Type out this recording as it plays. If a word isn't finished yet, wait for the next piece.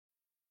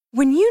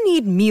When you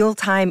need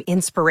mealtime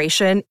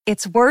inspiration,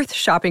 it's worth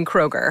shopping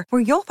Kroger,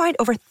 where you'll find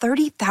over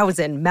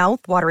 30,000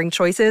 mouth-watering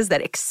choices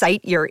that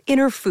excite your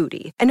inner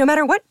foodie. And no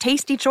matter what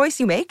tasty choice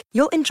you make,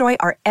 you'll enjoy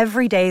our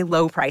everyday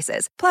low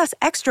prices, plus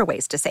extra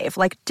ways to save,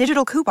 like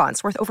digital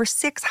coupons worth over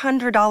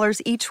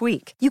 $600 each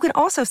week. You can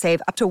also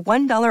save up to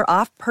 $1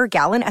 off per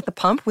gallon at the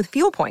pump with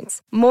fuel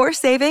points. More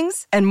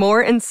savings and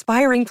more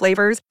inspiring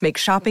flavors make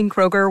shopping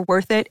Kroger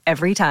worth it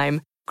every time.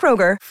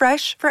 Kroger,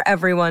 fresh for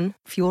everyone.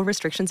 Fuel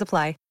restrictions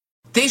apply.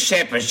 This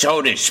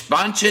episode is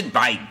sponsored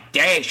by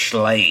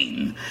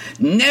Dashlane.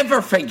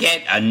 Never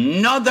forget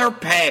another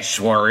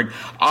password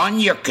on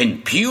your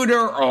computer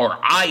or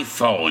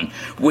iPhone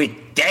with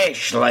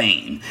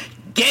Dashlane.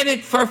 Get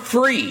it for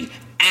free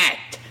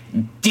at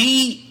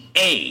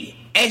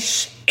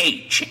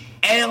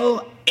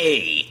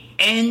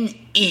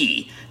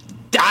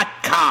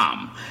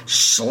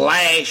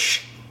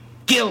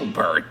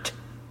dashlane.com/Gilbert.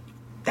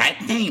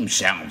 That name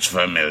sounds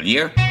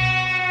familiar.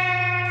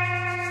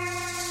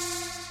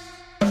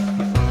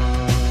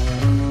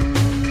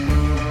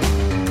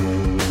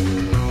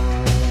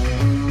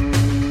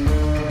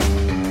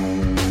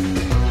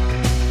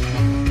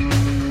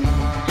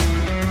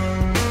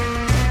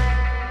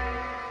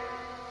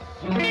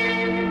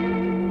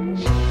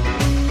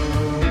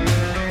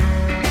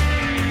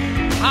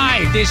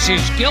 This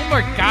is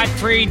Gilbert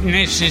Gottfried, and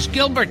this is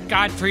Gilbert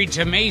Gottfried's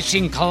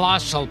Amazing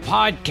Colossal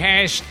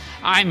Podcast.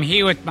 I'm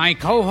here with my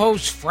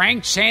co-host,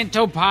 Frank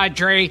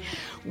Santopadre.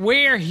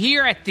 We're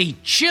here at the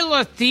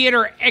Chiller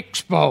Theater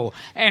Expo,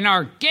 and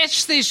our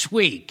guest this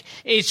week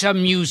is a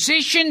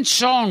musician,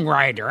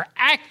 songwriter,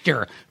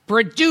 actor,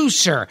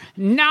 producer,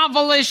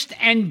 novelist,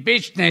 and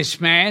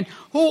businessman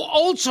who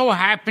also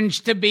happens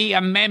to be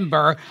a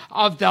member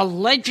of the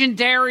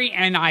legendary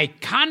and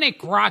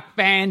iconic rock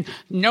band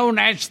known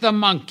as the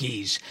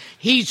Monkees.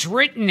 He's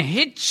written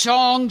hit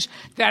songs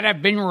that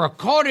have been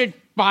recorded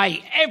by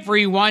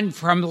everyone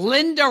from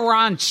Linda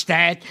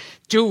Ronstadt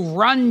to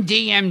Run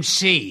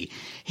DMC.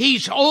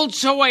 He's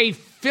also a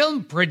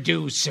film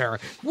producer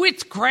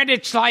with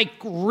credits like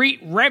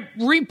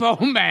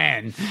Repo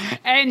Man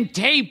and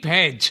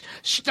Tapeheads,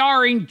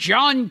 starring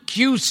John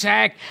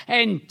Cusack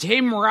and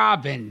Tim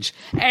Robbins.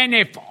 And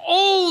if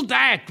all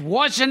that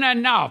wasn't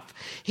enough,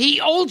 he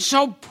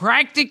also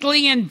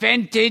practically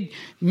invented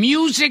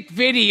music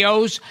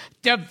videos,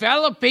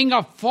 developing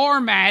a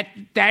format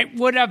that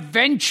would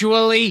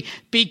eventually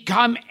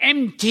become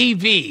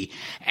MTV.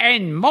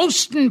 And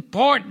most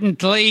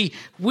importantly,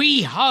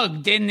 we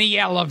hugged in the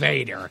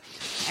elevator.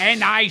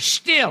 And I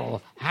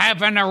still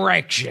have an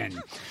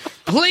erection.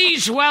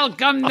 Please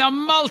welcome the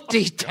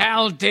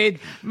multi-talented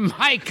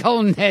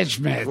Michael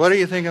Nesmith. What do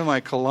you think of my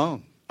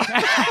cologne?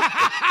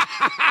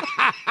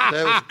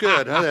 That was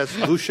good, huh? That's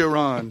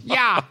Boucheron.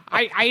 Yeah,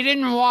 I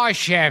didn't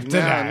wash after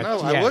that.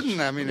 No, I wouldn't.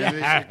 I mean,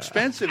 it's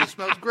expensive. It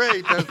smells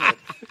great, doesn't it?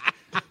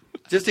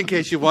 Just in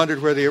case you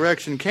wondered where the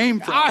erection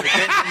came from. It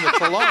came from the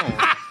cologne,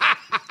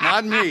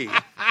 not me.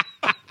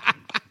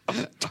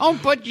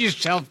 Don't put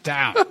yourself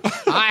down.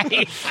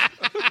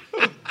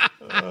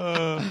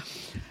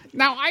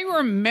 Now, I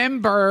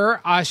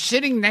remember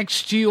sitting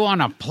next to you on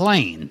a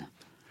plane.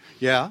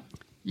 Yeah?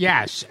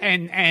 Yes,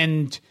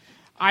 and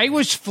I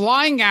was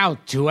flying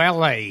out to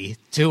L.A.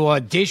 to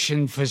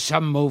audition for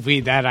some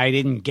movie that I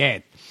didn't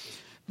get,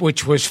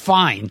 which was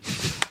fine,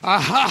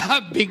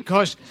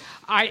 because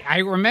I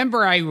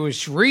remember I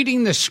was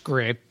reading the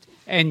script,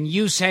 and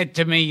you said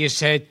to me,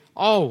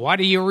 oh, what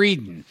are you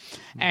reading?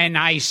 And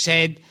I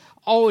said,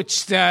 oh,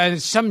 it's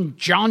some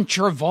John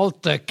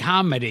Travolta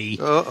comedy.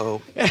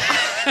 Uh-oh.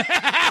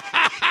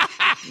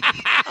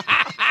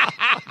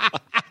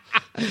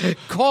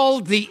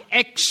 Called The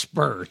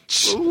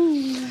Experts.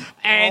 And,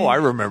 I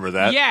remember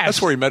that. Yes.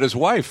 That's where he met his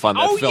wife on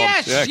that film.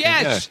 Yes.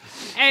 Yeah.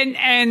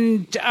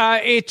 And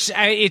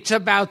it's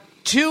about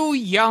two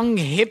young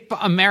hip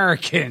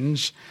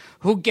Americans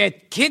who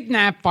get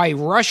kidnapped by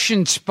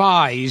Russian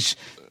spies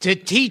to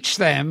teach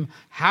them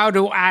how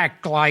to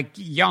act like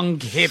young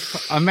hip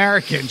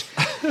Americans.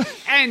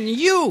 And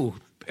you,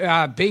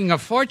 being a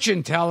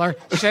fortune teller,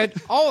 said,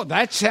 oh,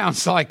 that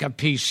sounds like a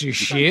piece of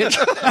shit.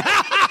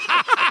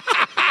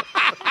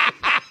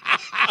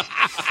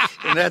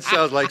 And that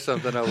sounds like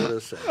something I would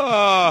have said.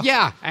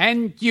 Yeah,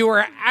 and you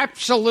were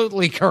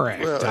absolutely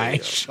correct. Well, I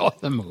saw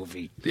the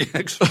movie. The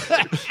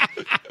Experts.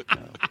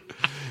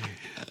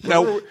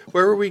 Now,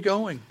 where were we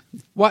going?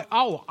 What?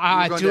 Oh,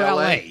 to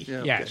L.A.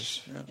 Yeah,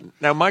 yes. Okay. Yeah.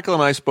 Now, Michael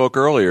and I spoke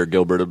earlier,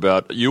 Gilbert,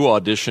 about you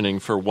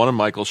auditioning for one of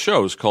Michael's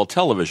shows called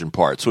Television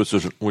Parts,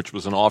 which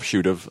was an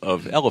offshoot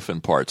of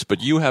Elephant Parts.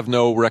 But you have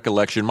no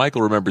recollection.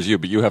 Michael remembers you,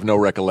 but you have no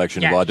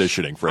recollection of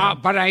auditioning for him.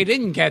 But I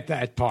didn't get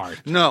that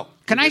part. No.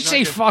 Can I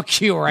say fuck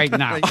you right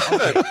now?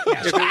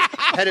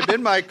 Had it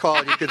been my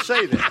call, you could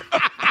say that.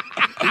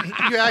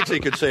 You actually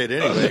could say it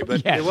anyway,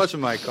 but It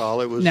wasn't my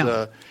call. It was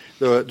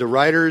the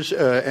writers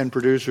and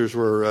producers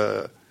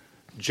were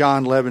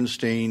John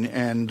Levinstein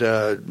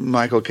and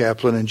Michael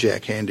Kaplan and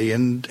Jack Handy,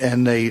 and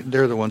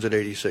they're the ones at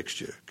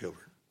 86, Gilbert.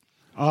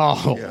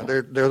 Oh. Yeah,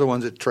 they're the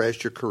ones that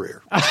trashed your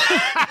career.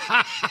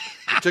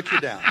 Took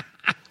you down.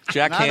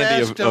 Jack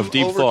Handy of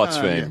Deep Thoughts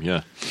fame.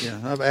 Yeah.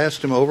 I've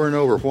asked him over and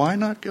over, why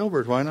not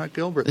Gilbert? Why not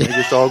Gilbert? And they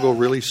just all go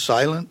really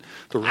silent.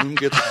 The room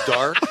gets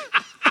dark.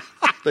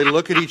 They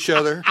look at each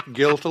other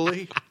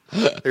guiltily.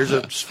 There's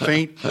a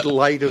faint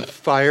light of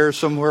fire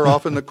somewhere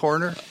off in the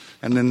corner,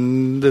 and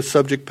then the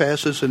subject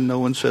passes and no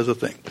one says a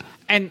thing.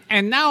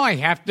 And now I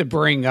have to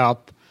bring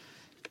up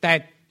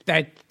that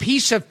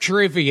piece of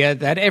trivia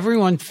that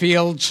everyone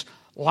feels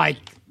like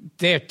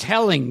they're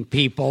telling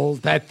people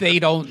that they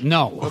don't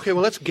know. Okay,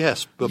 well, let's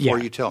guess before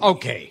you tell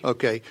me.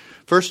 Okay.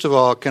 First of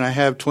all, can I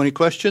have 20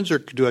 questions, or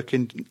do I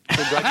just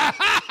have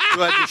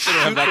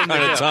that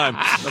kind of time?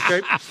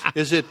 Okay.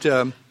 Is it?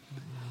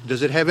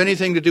 Does it have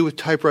anything to do with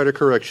typewriter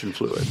correction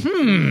fluid?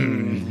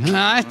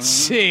 Let's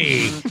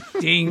see.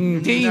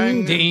 Ding,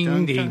 ding,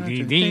 ding,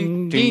 ding,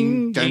 ding,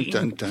 ding,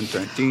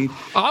 ding.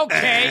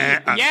 Okay.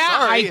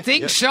 I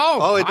think so.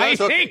 Oh, it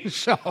does? I think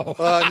so.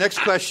 Next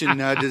question.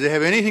 Does it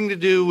have anything to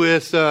do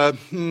with, I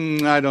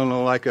don't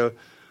know, like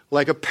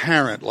a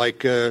parent,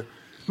 like something,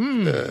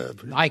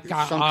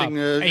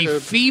 a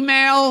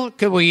female?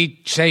 Could we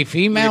say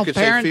female parent? You could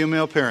parent? say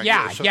female parent.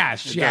 Yes.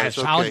 Okay.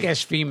 I'll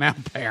guess female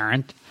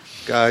parent.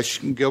 Gosh,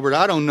 Gilbert,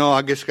 I don't know.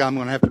 I guess I'm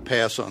going to have to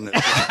pass on this.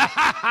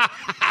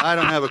 I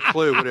don't have a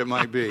clue what it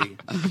might be.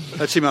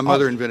 Let's see, my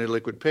mother invented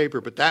liquid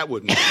paper, but that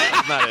wouldn't be it.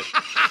 That's not it.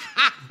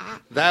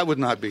 That would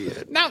not be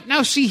it.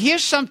 Now, see,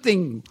 here's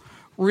something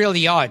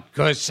really odd,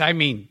 because,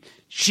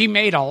 she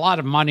made a lot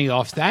of money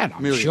off that,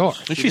 I'm Millions. sure.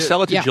 Did she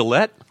sell it to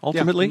Gillette,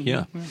 ultimately?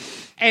 Yeah.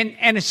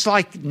 And it's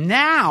like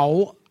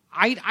now,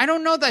 I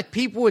don't know that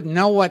people would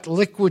know what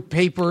liquid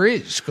paper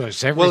is,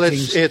 because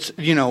everything's... Well, it's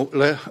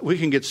we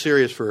can get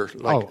serious for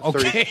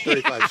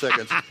 35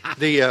 seconds.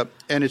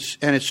 And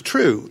it's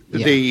true.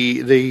 Yeah.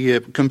 The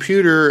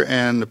computer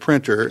and the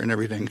printer and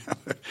everything.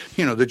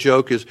 The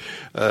joke is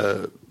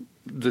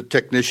the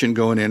technician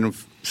going in and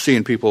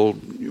seeing people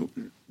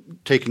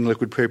taking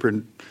liquid paper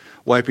and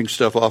wiping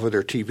stuff off of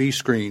their TV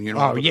screen.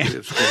 Screen,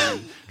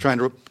 trying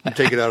to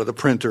take it out of the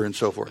printer and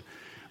so forth.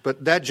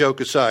 But that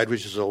joke aside,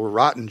 which is a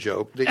rotten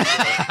joke,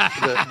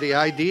 the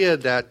idea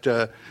that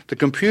the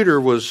computer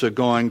was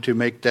going to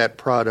make that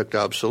product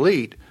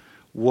obsolete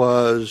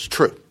was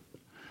true.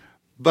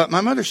 But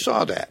my mother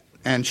saw that,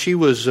 and she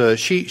was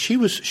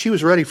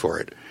ready for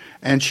it,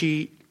 and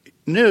she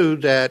knew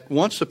that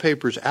once the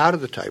paper's out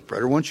of the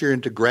typewriter, once you're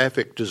into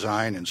graphic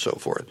design and so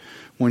forth,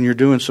 when you're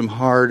doing some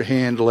hard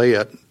hand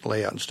layout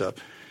and stuff,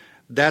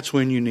 that's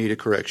when you need a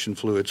correction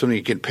fluid, something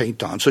you can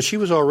paint on. So she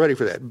was all ready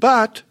for that,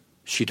 but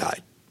she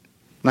died.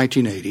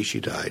 1980, she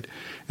died.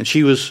 And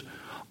she was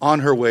on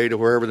her way to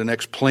wherever the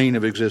next plane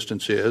of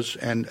existence is,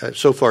 and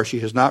so far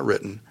she has not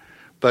written.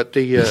 But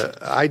the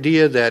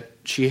idea that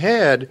she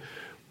had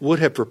would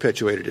have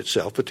perpetuated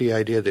itself, but the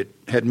idea that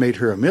had made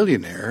her a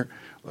millionaire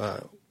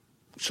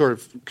sort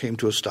of came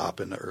to a stop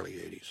in the early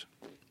 80s,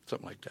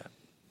 something like that.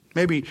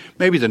 Maybe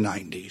the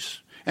 90s.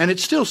 And it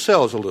still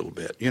sells a little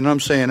bit, you know what I'm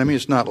saying?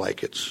 It's not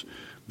like it's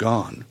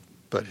gone,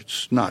 but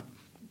it's not.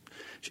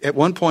 At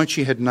one point,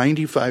 she had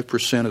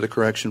 95% of the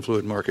correction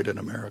fluid market in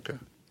America.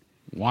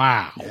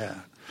 Wow. Yeah.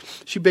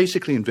 She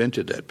basically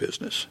invented that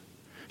business.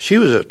 She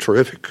was a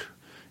terrific,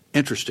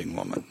 interesting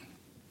woman.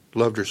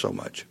 Loved her so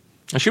much.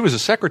 And she was a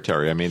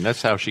secretary.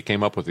 That's how she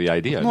came up with the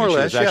idea. More or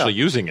less, she was actually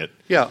using it.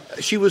 Yeah.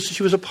 She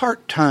was a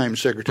part-time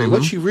secretary. Mm-hmm.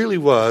 What she really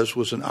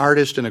was an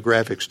artist and a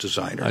graphics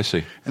designer. I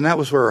see. And that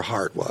was where her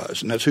heart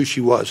was. And that's who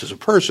she was as a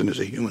person, as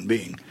a human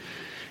being.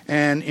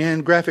 And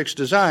in graphics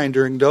design,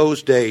 during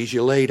those days,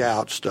 you laid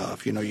out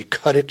stuff. You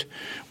cut it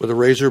with a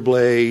razor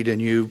blade,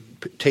 and you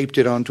taped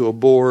it onto a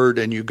board,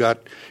 and you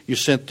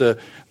sent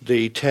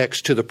the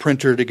text to the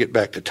printer to get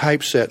back to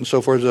typeset and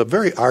so forth. It was a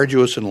very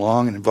arduous and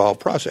long and involved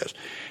process.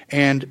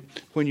 And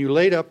when you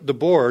laid up the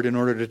board in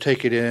order to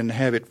take it in and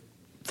have it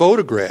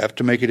photographed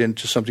to make it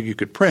into something you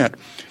could print,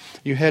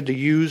 you had to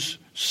use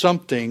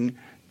something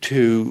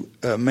to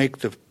make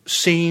the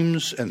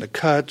seams and the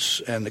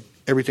cuts and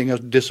everything else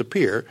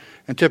disappear,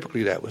 and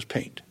typically that was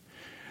paint.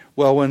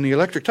 Well, when the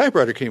electric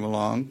typewriter came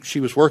along, she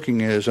was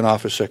working as an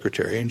office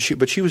secretary,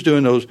 but she was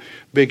doing those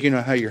big,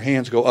 how your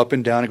hands go up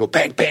and down and go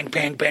bang, bang,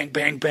 bang, bang,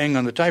 bang, bang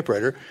on the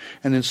typewriter,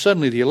 and then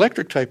suddenly the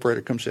electric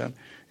typewriter comes down,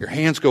 your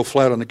hands go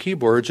flat on the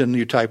keyboards, and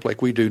you type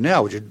like we do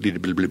now, which is blah,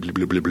 blah, blah,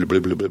 blah, blah, blah,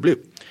 blah, blah, blah.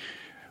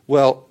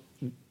 Well,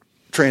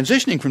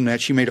 transitioning from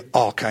that, she made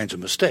all kinds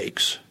of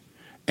mistakes.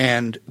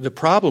 And the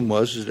problem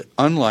was that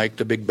unlike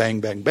the big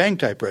bang, bang, bang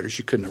typewriters,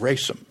 you couldn't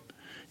erase them.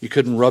 You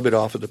couldn't rub it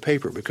off of the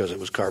paper because it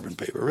was carbon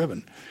paper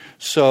ribbon.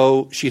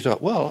 So she thought,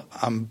 well,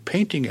 I'm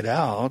painting it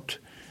out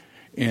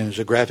as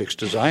a graphics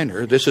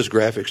designer. This is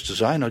graphics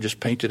design. I'll just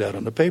paint it out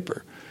on the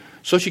paper.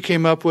 So she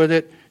came up with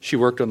it. She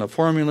worked on the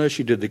formula.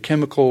 She did the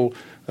chemical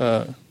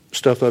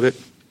stuff of it.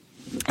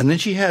 And then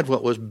she had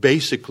what was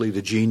basically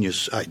the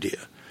genius idea.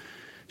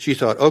 She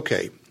thought,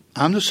 okay,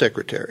 I'm the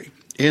secretary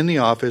in the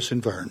office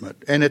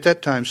environment. And at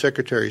that time,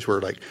 secretaries were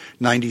like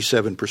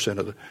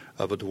 97%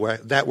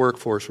 of that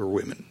workforce were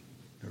women.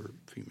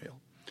 Female.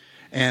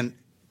 And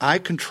I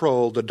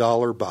control the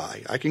dollar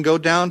buy. I can go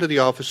down to the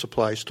office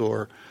supply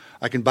store.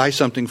 I can buy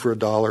something for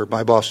 $1.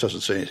 My boss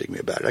doesn't say anything to me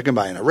about it. I can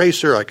buy an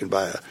eraser. I can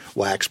buy a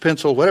wax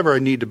pencil, whatever I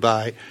need to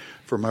buy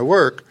for my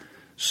work.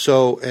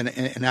 So,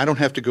 and I don't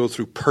have to go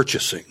through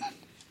purchasing.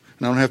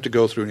 And I don't have to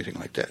go through anything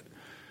like that.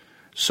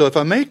 So if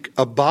I make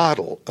a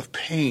bottle of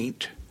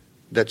paint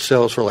that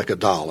sells for like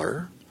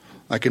 $1,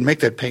 I can make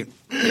that paint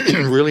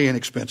really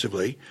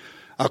inexpensively.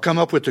 I'll come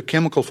up with the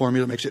chemical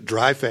formula that makes it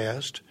dry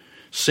fast,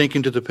 sink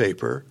into the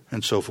paper,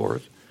 and so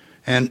forth.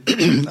 And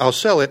I'll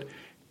sell it,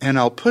 and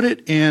I'll put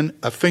it in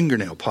a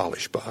fingernail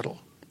polish bottle,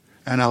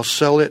 and I'll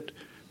sell it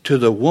to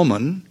the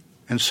woman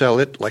and sell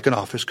it like an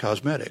office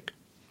cosmetic.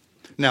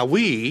 Now,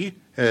 we,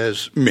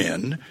 as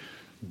men,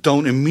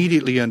 don't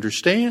immediately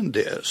understand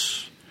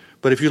this.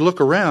 But if you look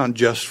around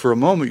just for a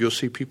moment, you'll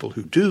see people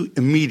who do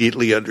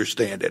immediately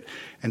understand it.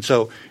 And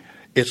so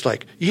it's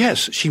like,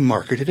 yes, she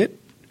marketed it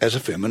as a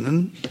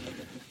feminine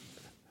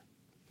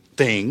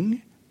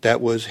thing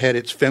that had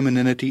its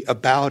femininity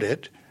about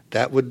it,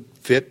 that would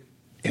fit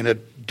in a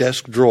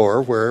desk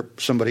drawer where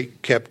somebody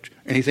kept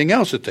anything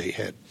else that they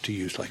had to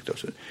use like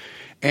those.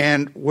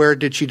 And where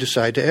did she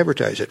decide to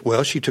advertise it?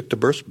 Well, she took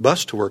the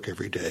bus to work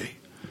every day.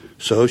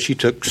 So she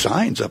took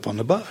signs up on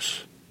the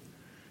bus.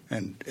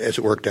 And as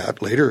it worked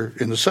out later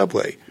in the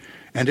subway.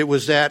 And it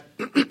was that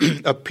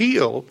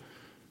appeal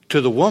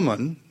to the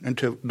woman and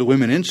to the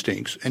women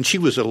instincts. And she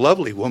was a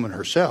lovely woman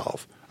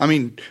herself. I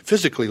mean,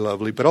 physically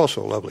lovely, but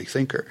also a lovely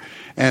thinker.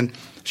 And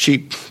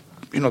she,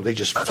 they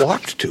just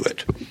flocked to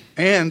it.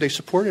 And they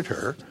supported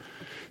her.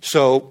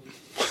 So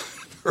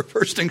her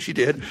first thing she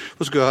did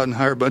was go out and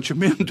hire a bunch of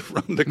men to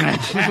run the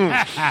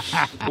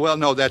company. Well,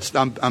 no,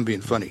 I'm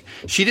being funny.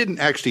 She didn't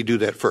actually do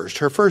that first.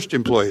 Her first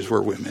employees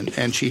were women,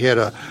 and she had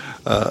a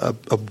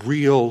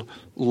real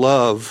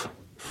love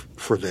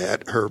for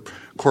that. Her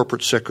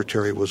corporate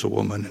secretary was a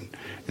woman,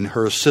 and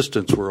her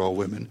assistants were all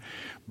women.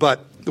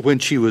 But when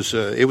she was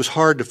it was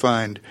hard to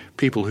find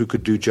people who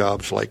could do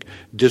jobs like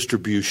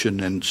distribution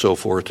and so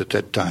forth at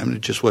that time.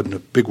 It just wasn't a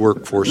big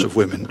workforce of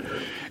women.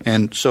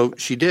 And so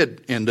she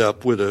did end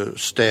up with a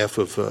staff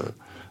of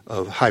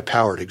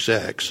high-powered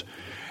execs.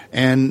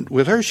 And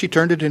with her, she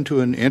turned it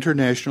into an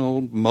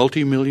international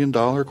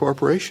multi-million-dollar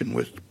corporation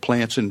with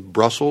plants in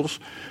Brussels,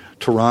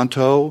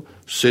 Toronto,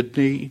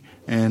 Sydney,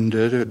 and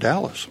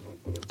Dallas.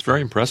 It's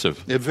very impressive.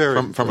 Very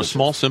from impressive. A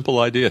small, simple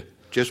idea.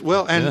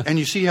 And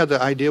you see how the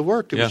idea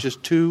worked. It was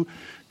just two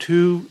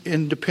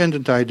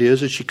independent ideas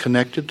that she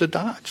connected the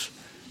dots.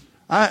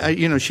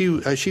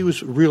 She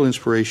was a real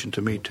inspiration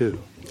to me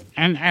too.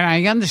 And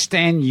I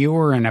understand you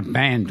were in a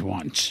band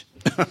once.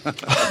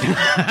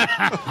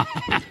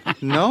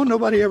 No,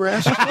 nobody ever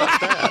asked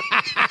about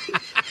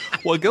that.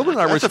 Well, Gilbert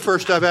and I That's the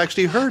first I've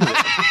actually heard of it.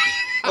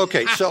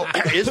 Okay, so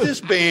is this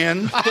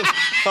band?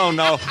 Oh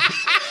no.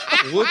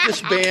 Would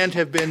this band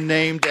have been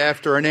named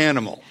after an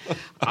animal?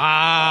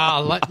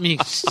 Let me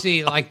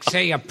see, like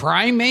say a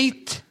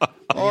primate,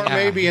 or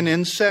maybe an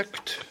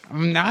insect.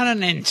 Not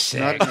an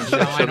insect. Not an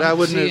insect. No, so that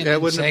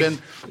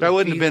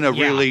wouldn't have been a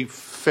really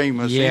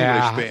famous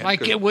English band.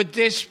 Like would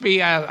this be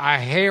a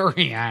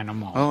hairy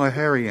animal? Oh, a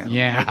hairy animal.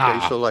 Yeah.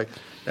 Okay, so like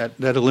that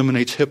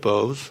eliminates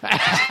hippos. So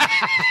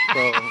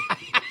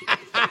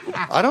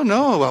I don't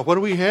know. What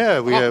do we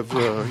have? We have.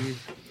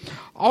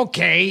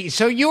 Okay,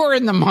 so you were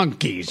in the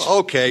Monkees.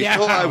 Okay,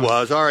 so I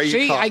was. All right,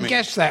 See, you caught I me.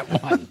 guessed that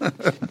one.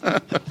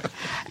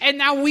 And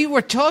now we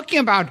were talking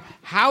about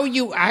how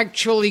you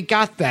actually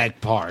got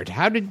that part.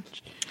 How did?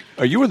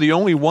 You were the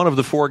only one of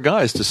the four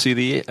guys to see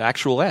the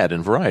actual ad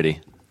in Variety.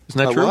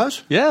 Isn't that true? I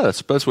was? Yeah,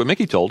 that's what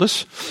Mickey told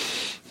us.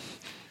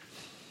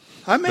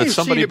 I may have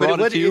seen it, brought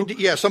it to you?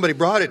 Yeah, somebody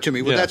brought it to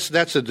me. Well, Yeah.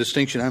 that's a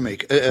distinction I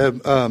make.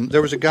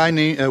 There was a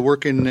guy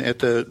working at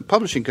the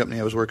publishing company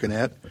I was working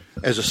at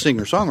as a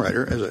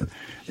singer-songwriter,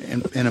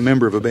 and a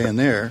member of a band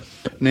there,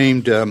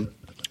 named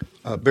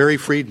Barry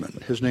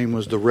Friedman. His name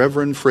was the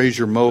Reverend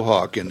Fraser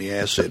Mohawk in the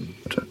acid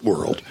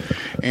world,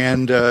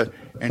 and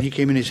he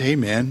came in and he said, "Hey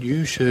man,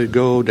 you should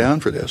go down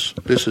for this.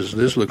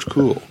 This looks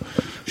cool.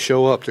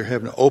 Show up. They're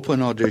having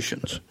open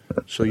auditions."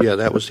 So yeah,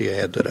 that was the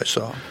ad that I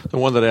saw. The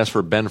one that asked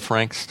for Ben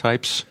Franks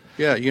types.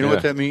 Yeah, you know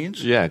what that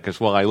means? Yeah,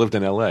 because I lived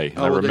in L.A. And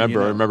I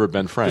remember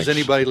Ben Franks. Does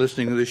anybody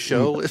listening to this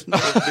show listen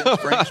to Ben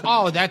Franks?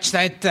 Oh, that's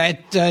that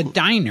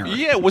diner.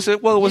 Yeah, was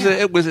it? Well,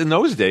 it was in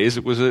those days.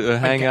 It was a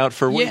hangout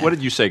for what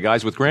did you say?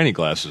 Guys with granny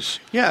glasses.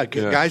 Yeah,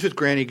 guys with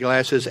granny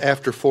glasses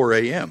after 4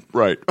 a.m.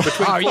 Right.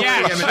 Between 4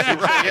 yes. a.m. and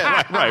 2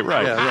 a.m.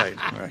 Right. Yeah,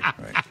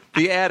 right.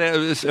 The ad,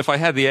 if I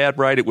had the ad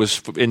right, it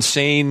was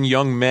insane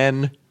young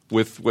men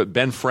with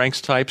Ben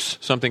Franks types,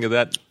 something of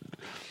that.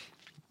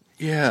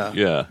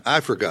 Yeah.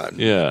 I've forgotten.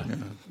 Yeah.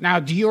 Now,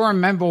 do you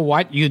remember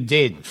what you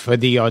did for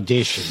the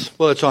audition?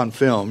 Well, it's on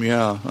film,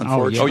 yeah,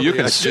 unfortunately. Oh, you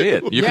can see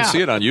it. You can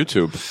see it on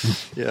YouTube.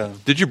 Yeah.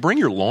 Did you bring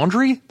your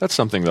laundry? That's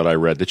something that I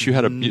read, that you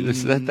had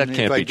that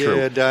can't be true.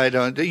 If I did, I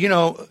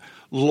don't.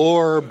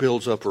 Lore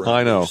builds up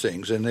around these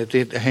things, and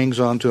it hangs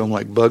on to them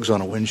like bugs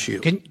on a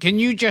windshield. Can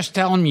you just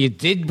tell them you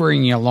did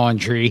bring your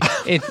laundry?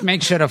 It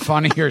makes it a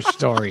funnier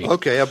story.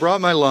 Okay, I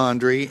brought my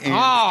laundry. And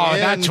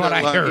that's what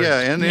I heard. Yeah,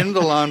 and in the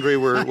laundry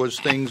was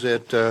things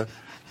that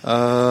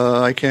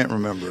I can't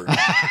remember.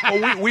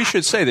 Well, we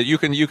should say that you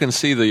can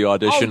see the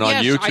audition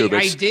on YouTube.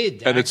 I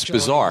did, and it's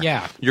bizarre.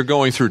 Yeah, you're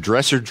going through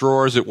dresser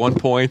drawers at one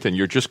point, and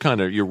you're just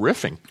you're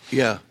riffing.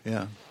 Yeah.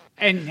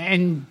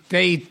 And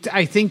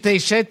I think they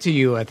said to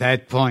you at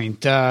that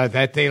point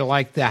that they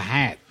liked the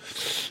hat.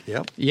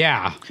 Yep.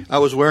 Yeah. I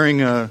was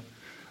wearing a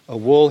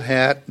wool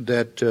hat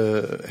that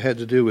had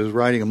to do with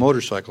riding a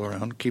motorcycle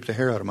around, keep the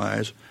hair out of my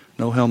eyes.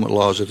 No helmet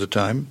laws at the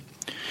time.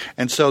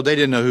 And so they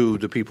didn't know who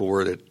the people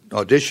were that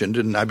auditioned,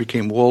 and I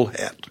became Wool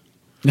Hat.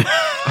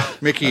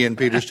 Mickey and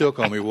Peter still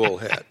call me Wool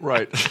Hat.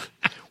 Right.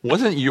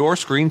 Wasn't your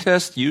screen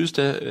test used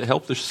to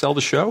help sell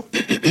the show?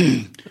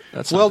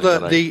 Well,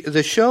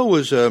 the show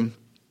was I'm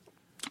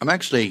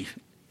actually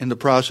in the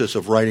process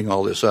of writing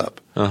all this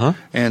up. Uh-huh.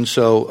 And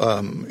so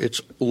it's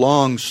a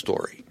long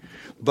story.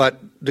 But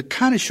the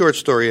kind of short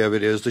story of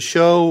it is the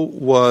show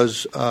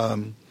was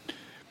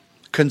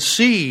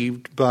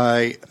conceived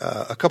by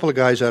a couple of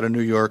guys out of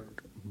New York,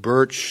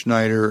 Bert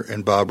Schneider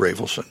and Bob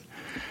Rafelson.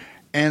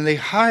 And they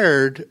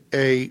hired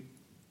a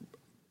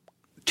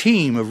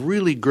team of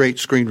really great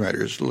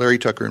screenwriters, Larry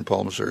Tucker and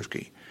Paul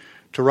Mazursky,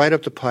 to write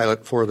up the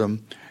pilot for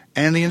them.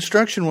 And the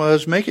instruction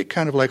was make it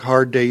kind of like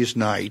Hard Day's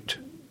Night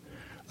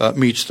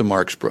meets the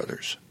Marx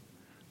Brothers.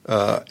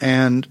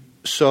 And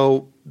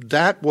so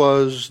that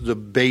was the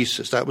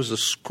basis. That was the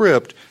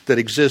script that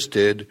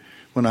existed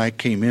when I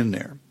came in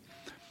there.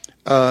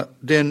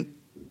 Then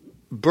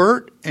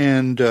Bert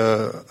and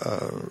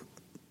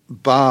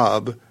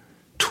Bob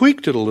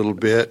tweaked it a little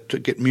bit to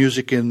get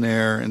music in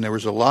there, and there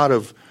was a lot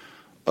of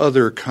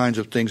other kinds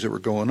of things that were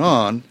going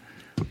on.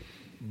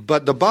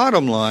 But the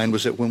bottom line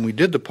was that when we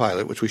did the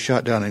pilot, which we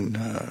shot down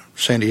in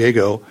San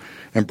Diego,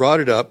 and brought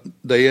it up,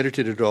 they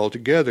edited it all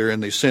together,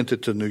 and they sent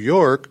it to New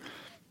York.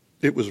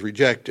 It was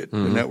rejected.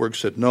 Mm-hmm. The network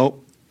said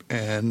nope,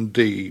 and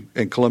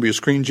Columbia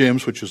Screen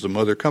Gems, which is the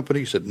mother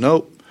company, said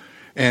nope.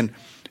 And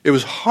it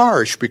was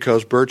harsh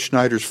because Bert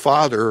Schneider's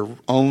father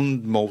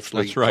owned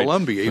mostly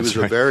Columbia. He was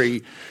a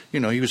very, he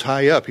was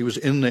high up. He was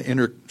in the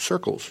inner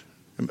circles,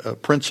 a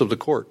prince of the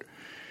court.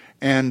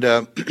 And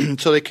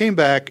so they came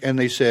back and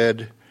they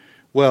said,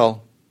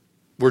 well,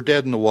 we're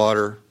dead in the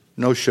water,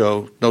 no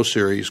show, no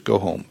series, go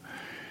home.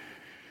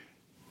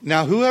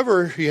 Now,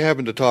 whoever you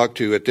happen to talk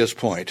to at this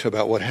point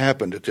about what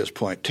happened at this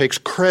point takes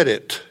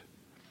credit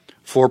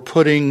for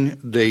putting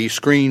the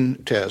screen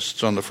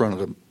tests on the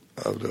front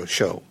of the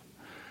show.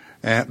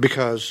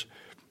 Because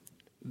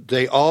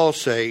they all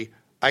say,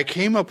 I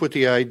came up with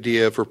the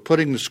idea for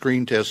putting the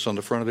screen tests on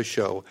the front of the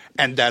show,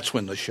 and that's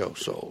when the show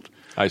sold.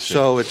 I see.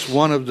 So it's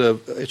one of the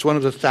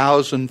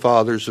 1,000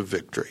 fathers of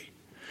victory,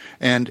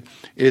 and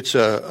it's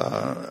it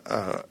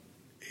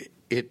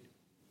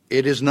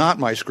is not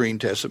my screen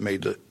test that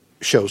made the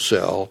show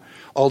sell,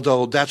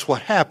 although that's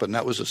what happened.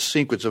 That was a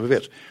sequence of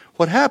events.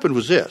 What happened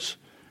was this: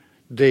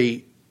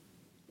 the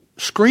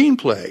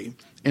screenplay,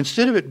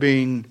 instead of it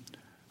being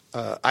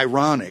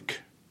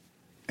ironic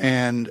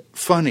and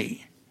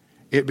funny,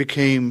 it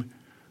became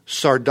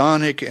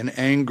sardonic and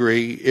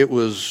angry.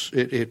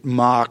 It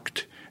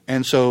mocked,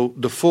 and so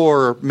the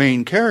four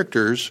main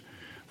characters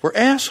were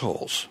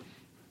assholes.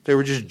 They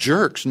were just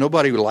jerks.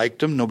 Nobody liked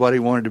them. Nobody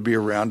wanted to be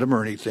around them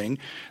or anything.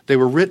 They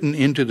were written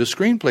into the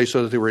screenplay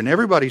so that they were in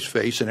everybody's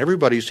face and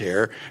everybody's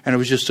hair, and it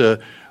was just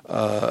a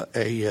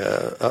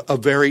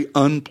very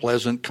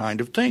unpleasant kind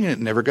of thing, and it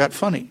never got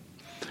funny.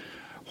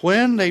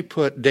 When they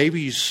put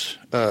Davy's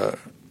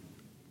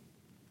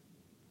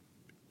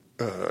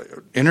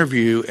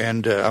interview,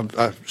 and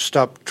I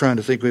stopped trying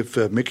to think if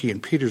Mickey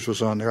and Peters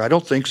was on there. I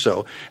don't think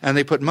so. And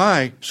they put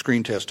my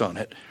screen test on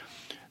it.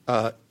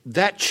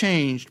 That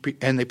changed,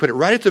 and they put it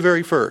right at the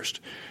very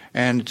first,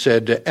 and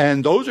said,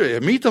 and those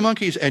are Meet the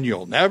Monkeys, and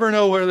you'll never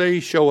know where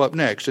they show up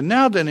next. And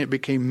now then it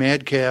became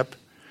madcap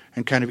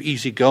and kind of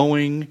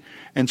easygoing.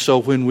 And so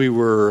when we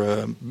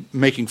were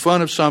making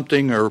fun of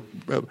something or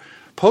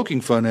poking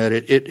fun at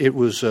it, it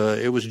was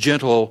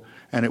gentle,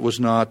 and it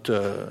was not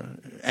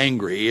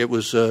angry. It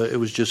was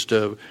just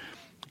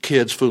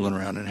kids fooling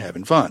around and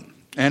having fun.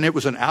 And it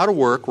was an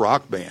out-of-work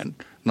rock band,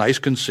 nice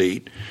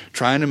conceit,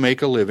 trying to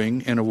make a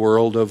living in a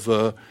world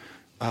of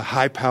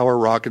high-power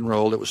rock and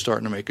roll that was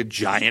starting to make a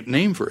giant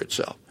name for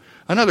itself.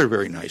 Another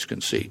very nice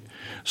conceit.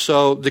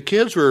 So the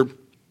kids were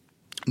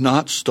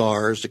not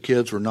stars. The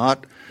kids were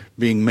not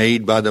being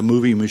made by the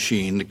movie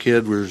machine. The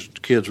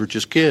kids were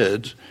just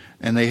kids.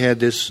 And they had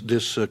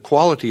this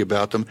quality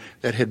about them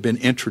that had been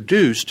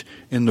introduced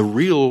in the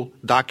real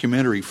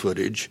documentary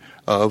footage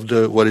of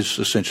what is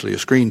essentially a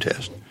screen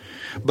test.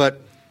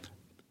 But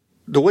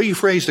the way you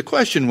phrased the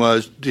question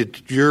was,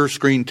 did your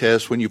screen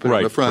test when you put it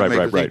in the front make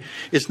the thing?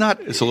 It's not.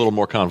 It's a little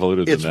more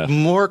convoluted than that. It's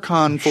more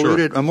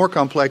convoluted, sure. More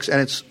complex,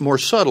 and it's more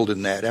subtle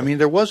than that. I mean,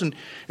 there wasn't,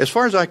 as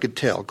far as I could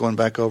tell, going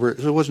back over it,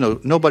 there was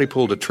nobody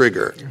pulled a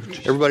trigger.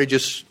 Everybody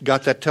just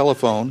got that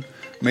telephone,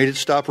 made it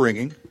stop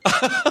ringing.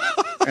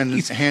 And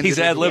he's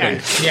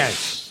ad-libbing.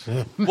 Yes.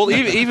 Well,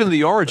 even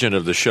the origin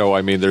of the show.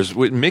 I mean,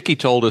 Mickey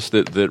told us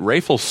that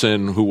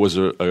Rafelson, who was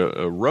a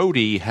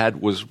roadie,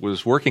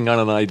 was working on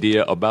an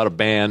idea about a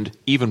band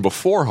even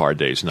before Hard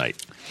Day's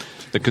Night.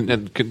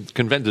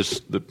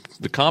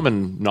 The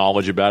common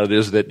knowledge about it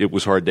is that it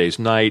was Hard Day's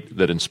Night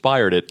that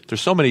inspired it.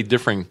 There's so many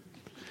different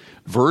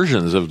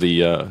versions of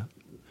the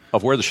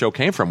of where the show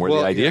came from, where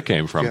the idea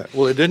came from. Yeah.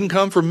 Well, it didn't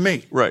come from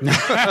me. Right.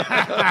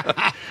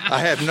 I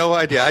had no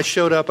idea. I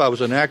showed up. I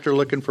was an actor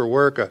looking for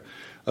work, a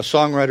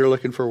songwriter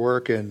looking for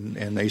work, and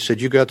they said,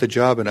 "You got the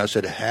job," and I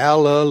said,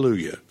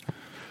 "Hallelujah."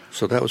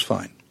 So that was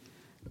fine.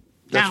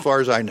 That's as far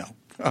as I know.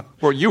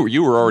 Well,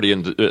 you were already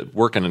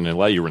working in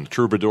L.A. You were in the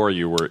Troubadour.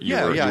 You were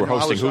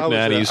hosting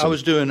Hootenannies. I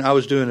was doing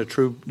the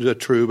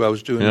Troupe. I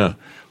was doing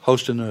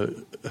hosting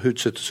the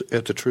Hoots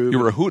at the Troupe. You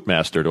were a hoot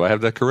master. Do I have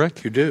that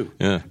correct? You do.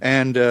 Yeah.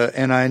 And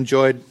I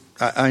enjoyed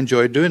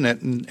doing that.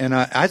 And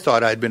I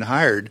thought I'd been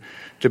hired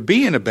to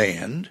be in a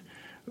band,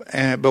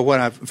 but when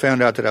I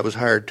found out that I was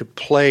hired to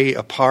play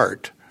a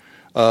part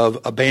of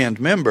a band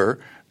member,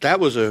 that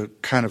was a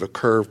kind of a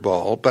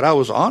curveball, but I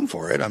was on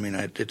for it. I mean,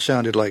 it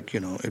sounded like,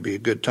 it'd be a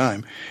good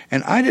time.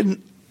 And I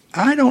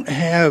don't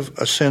have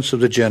a sense of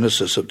the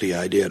genesis of the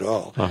idea at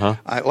all. Uh-huh.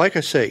 Like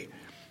I say,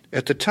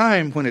 at the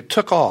time when it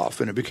took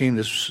off and it became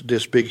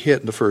this big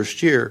hit in the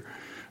first year,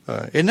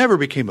 it never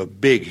became a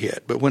big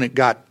hit, but when it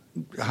got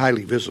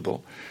highly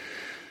visible,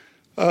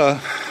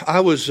 I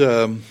was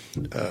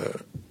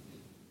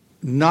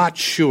not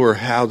sure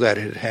how that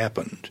had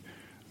happened.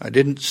 I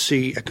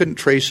couldn't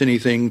trace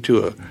anything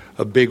to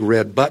a big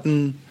red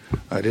button.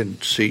 I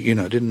didn't see,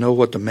 didn't know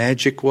what the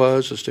magic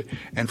was,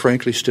 and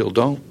frankly still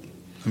don't.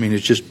 I mean, it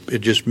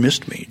just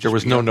missed me. There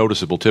was no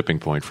noticeable tipping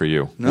point for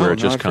you. No, where it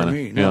just not for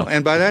me. No.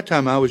 And by that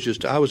time, I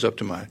was up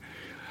to my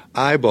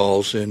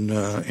eyeballs in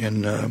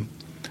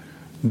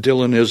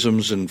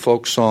Dylanisms and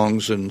folk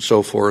songs and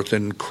so forth,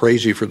 and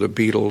crazy for the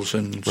Beatles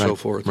and so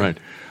forth. Right.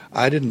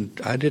 I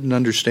didn't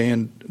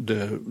understand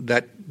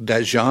that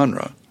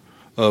genre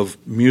of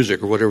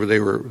music or whatever they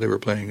were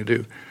planning to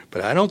do.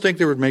 But I don't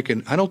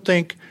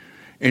think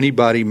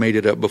anybody made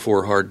it up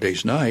before Hard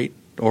Day's Night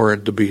or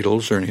the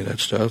Beatles or any of that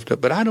stuff.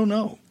 But I don't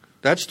know.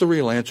 That's the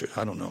real answer.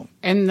 I don't know.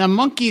 And the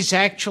Monkees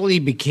actually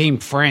became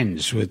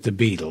friends with the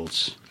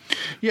Beatles.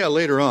 Yeah,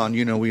 later on,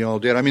 we all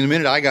did. I mean, the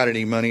minute I got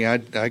any money, I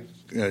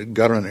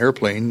got on an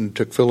airplane and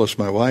took Phyllis,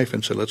 my wife,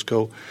 and said, let's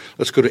go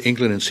to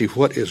England and see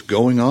what is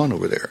going on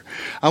over there.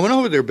 I went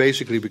over there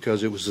basically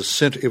because it was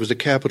the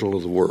capital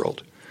of the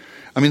world.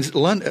 I mean,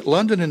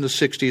 London in the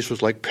 60s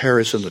was like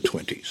Paris in the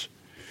 20s,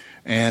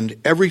 and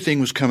everything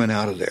was coming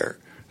out of there.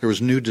 There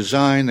was new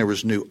design, there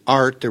was new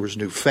art, there was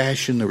new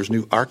fashion, there was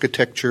new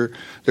architecture,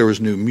 there was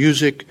new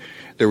music,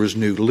 there was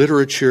new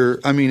literature.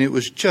 I mean, it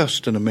was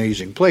just an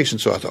amazing place, and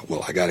so I thought,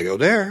 well, I got to go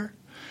there.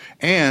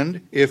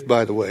 And if,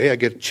 by the way, I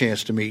get a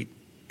chance to meet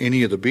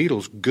any of the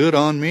Beatles, good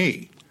on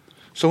me.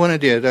 So when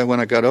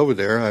I got over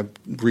there, I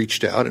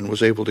reached out and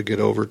was able to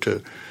get over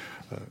to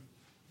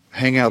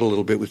hang out a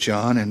little bit with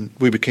John, and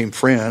we became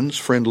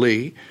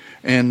friendly,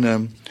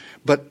 and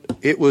but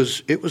it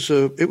was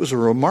a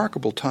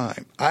remarkable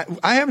time.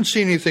 I haven't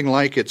seen anything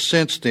like it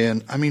since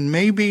then. I mean,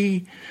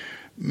 maybe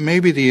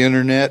the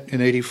internet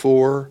in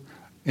 '84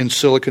 in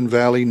Silicon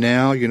Valley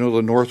now,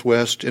 the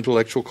Northwest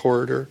Intellectual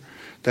Corridor.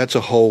 That's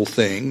a whole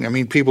thing. I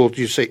mean,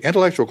 you say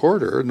intellectual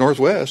corridor,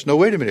 Northwest. No,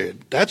 wait a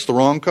minute. That's the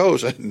wrong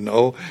coast.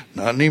 No,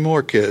 not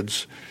anymore,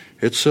 kids.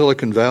 It's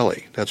Silicon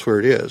Valley. That's where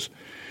it is.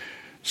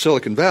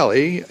 Silicon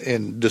Valley,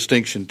 in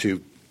distinction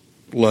to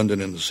London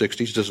in the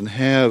 60s, doesn't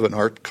have an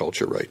art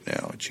culture right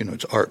now.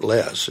 It's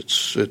artless.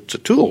 It's a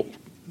tool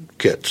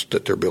kits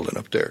that they're building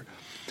up there.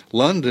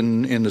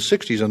 London in the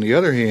 60s, on the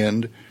other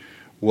hand,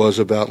 was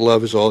about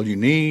love is all you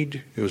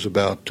need. It was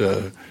about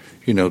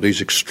these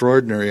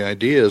extraordinary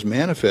ideas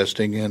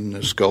manifesting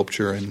in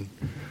sculpture and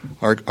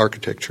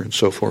architecture and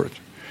so forth.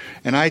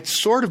 And I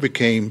sort of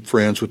became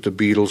friends with the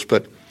Beatles,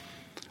 but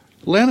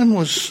Lennon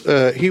was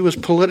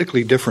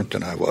politically different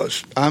than I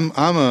was. I'm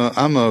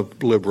a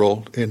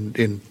liberal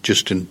in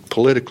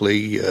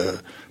politically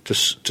to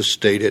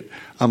state it.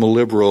 I'm a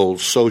liberal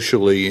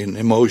socially and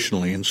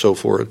emotionally and so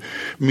forth,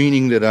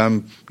 meaning that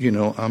I'm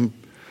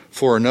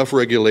for enough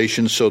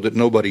regulations so that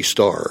nobody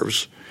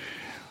starves.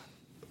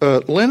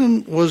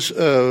 Lennon was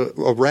a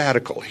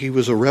radical. He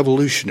was a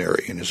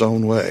revolutionary in his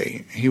own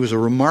way. He was a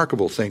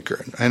remarkable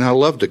thinker, and I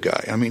loved the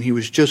guy. I mean, he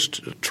was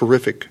just a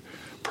terrific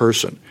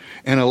person,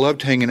 and I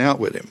loved hanging out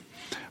with him.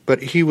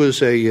 But he was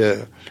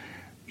for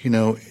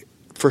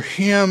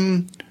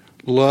him,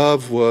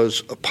 love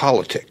was a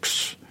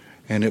politics,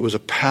 and it was a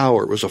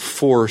power. It was a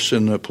force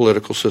in the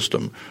political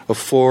system, a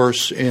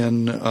force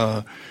in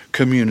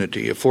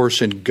community, a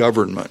force in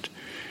government,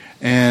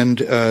 and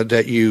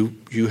that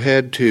you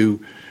had to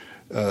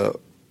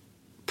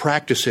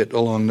practice it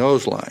along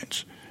those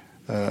lines.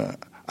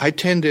 I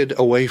tended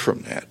away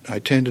from that. I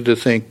tended to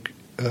think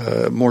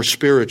more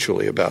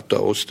spiritually about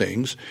those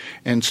things,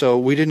 and so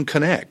we didn't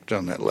connect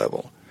on that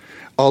level.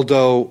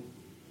 Although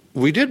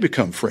we did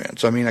become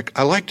friends. I mean,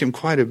 I liked him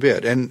quite a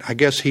bit, and I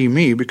guess he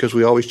me, because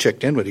we always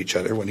checked in with each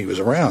other when he was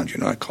around.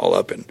 I'd call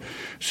up and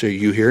say,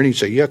 "You here?" And he'd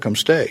say, "Yeah, come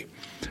stay."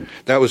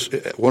 that was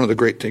one of the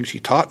great things he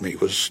taught me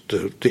was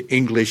the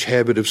English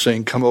habit of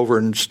saying, come over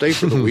and stay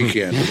for the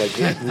weekend. I'm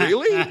like,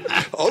 really?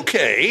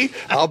 Okay,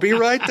 I'll be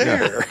right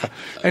there. Yeah.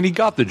 And he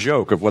got the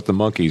joke of what the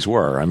monkeys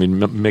were. I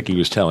mean, Mickey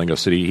was telling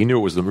us that he knew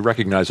it was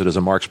recognized it as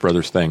a Marx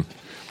Brothers thing.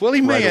 Well,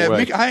 he may have.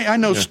 Mick, I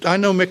know. Yeah. I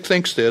know Mick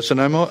thinks this,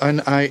 and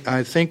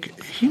I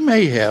think he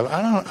may have.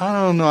 I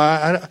don't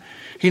know.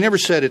 He never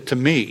said it to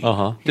me.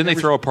 Didn't they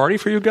throw a party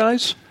for you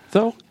guys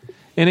though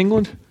in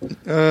England,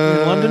 in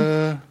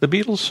London? The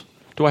Beatles?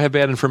 Do I have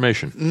bad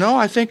information? No,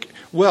 I think.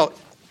 Well,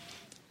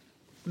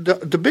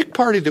 the big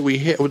party that we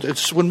had,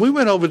 it's when we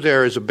went over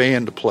there as a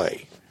band to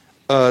play.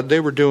 They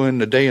were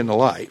doing a day in the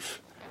life.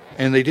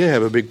 And they did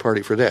have a big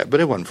party for that,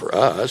 but it wasn't for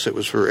us. It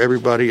was for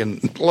everybody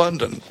in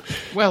London.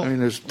 Well, I mean,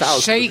 there's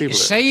thousands of people there.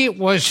 Say it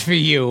was for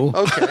you.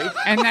 Okay.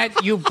 And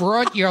that you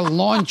brought your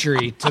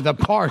laundry to the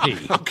party.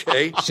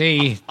 Okay.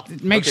 See,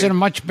 it makes it a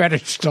much better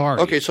story.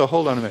 Okay, so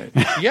hold on a minute.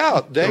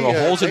 Yeah, there were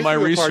holes in my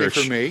research.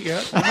 Party for me.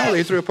 Yeah, no,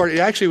 they threw a party.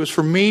 Actually, it was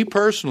for me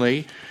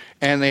personally,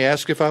 and they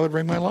asked if I would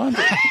bring my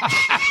laundry.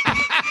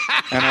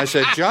 And I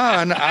said,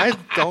 John, I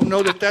don't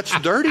know that that's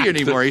dirty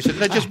anymore. He said,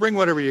 no, just bring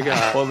whatever you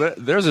got. Well,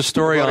 there's a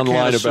story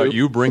online about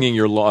you bringing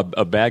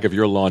a bag of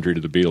your laundry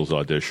to the Beatles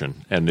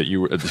audition, and that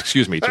you, to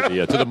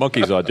the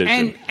Monkees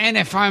audition. And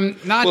if I'm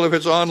not, well, if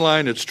it's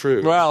online, it's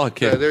true. Well,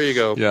 okay, there you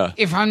go. Yeah.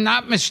 If I'm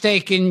not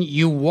mistaken,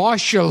 you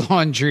wash your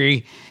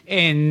laundry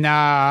in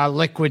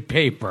liquid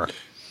paper.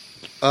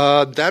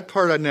 That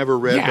part I never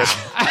read, but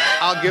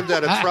I'll give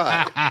that a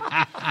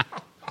try.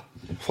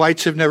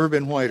 Whites have never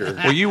been whiter.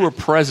 Well, you were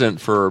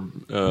present for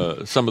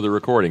some of the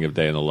recording of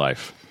Day in the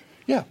Life.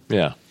 Yeah.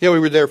 Yeah. Yeah, we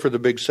were there for the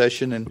big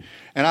session, and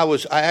I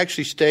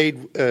actually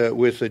stayed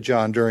with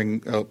John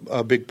during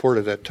a big part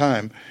of that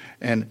time,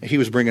 and he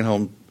was bringing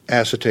home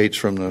acetates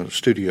from the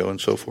studio and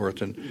so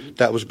forth, and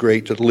that was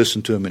great to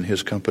listen to him in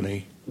his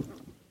company.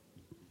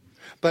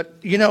 But,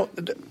 you know,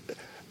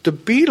 the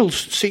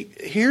Beatles, see,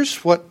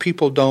 here's what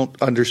people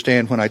don't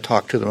understand when I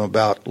talk to them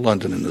about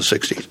London in the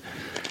 60s.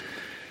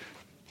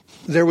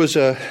 There was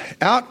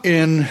out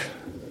in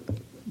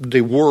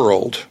the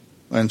world,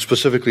 and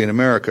specifically in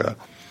America,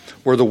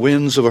 were the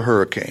winds of a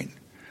hurricane.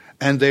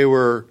 And they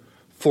were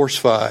force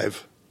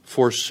 5,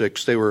 force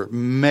 6. They were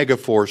mega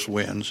force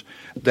winds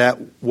that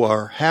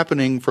were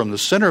happening from the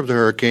center of the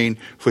hurricane,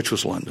 which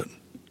was London.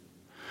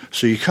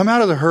 So you come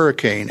out of the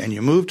hurricane and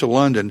you move to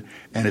London,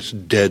 and it's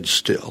dead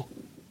still.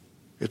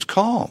 It's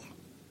calm.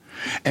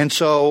 And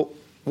so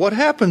what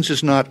happens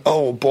is not,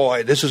 oh,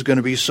 boy, this is going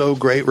to be so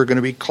great. We're going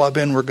to be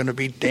clubbing. We're going to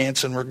be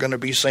dancing. We're going to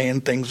be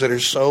saying things that are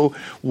so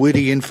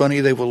witty and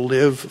funny they will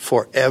live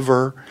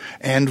forever,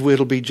 and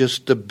it'll be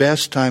just the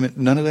best time.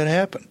 None of that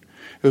happened.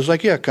 It was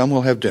like, yeah, come,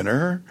 we'll have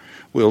dinner.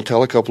 We'll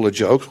tell a couple of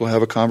jokes. We'll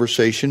have a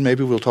conversation.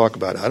 Maybe we'll talk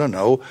about, I don't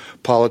know,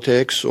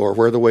 politics or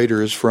where the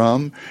waiter is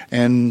from,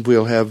 and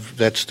we'll have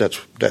that's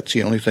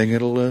the only thing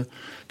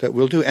that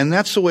we'll do. And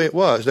that's the way it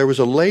was. There was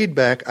a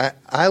laid-back,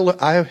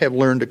 I have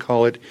learned to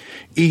call it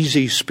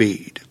easy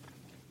speed.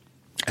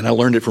 And I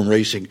learned it from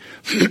racing.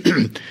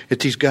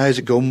 It's these guys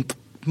that go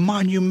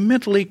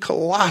monumentally,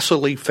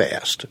 colossally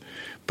fast,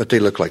 but they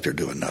look like they're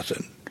doing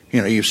nothing.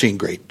 You know, you've seen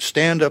great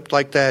stand-up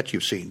like that.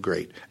 You've seen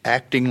great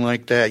acting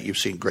like that. You've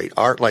seen great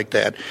art like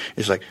that.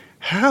 It's like,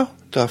 how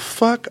the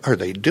fuck are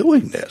they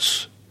doing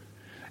this?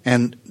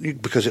 And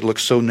because it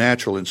looks so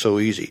natural and so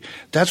easy.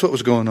 That's what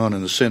was going on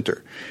in the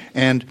center.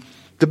 And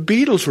the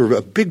Beatles were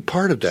a big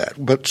part of that,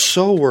 but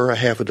so were a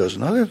half a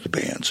dozen other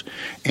bands.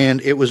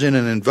 And it was in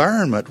an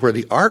environment where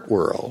the art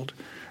world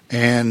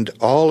and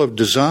all of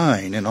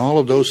design and all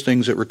of those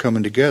things that were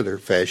coming together,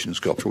 fashion,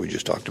 sculpture we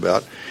just talked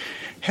about,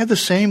 had the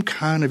same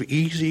kind of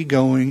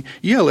easygoing,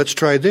 yeah, let's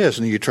try this.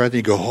 And you try it and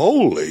you go,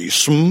 holy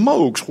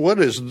smokes, what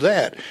is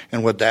that?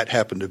 And what that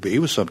happened to be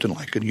was something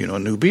like a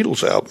new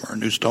Beatles album or a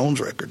new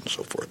Stones record and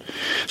so forth.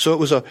 So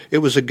it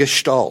was a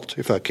gestalt,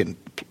 if I can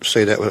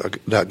say that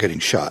without getting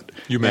shot.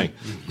 You may.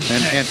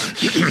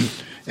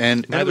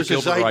 And it was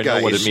a zeitgeist. I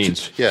know what it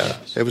means. Yeah,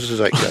 it was a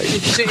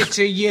zeitgeist. It's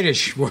a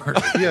Yiddish word.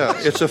 Yeah,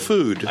 it's a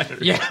food.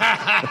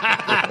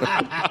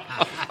 Yeah.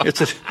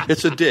 It's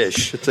a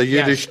dish. It's a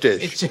Yiddish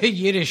dish. It's a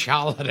Yiddish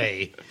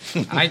holiday.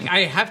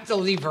 I have to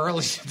leave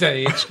early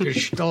today. It's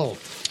Gestalt.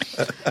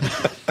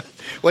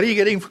 What are you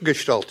getting for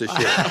Gestalt this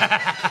year?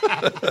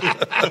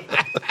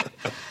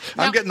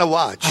 I'm getting a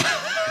watch.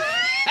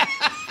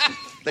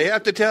 They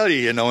have to tell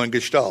you, in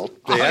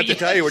Gestalt. They have to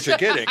tell you what you're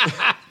getting.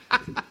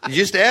 You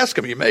just ask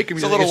them. You make them.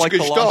 It's a little like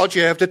Gestalt.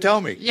 You have to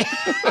tell me. Yeah.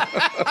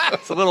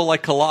 It's a little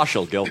like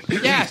colossal, Gil.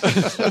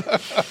 Yes.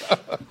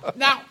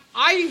 Now,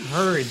 I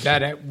heard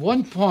that at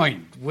one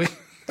point with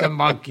the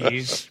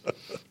Monkees,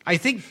 I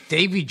think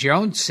Davy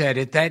Jones said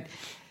it, that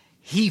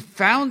he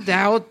found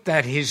out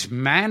that his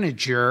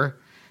manager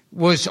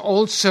was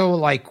also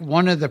like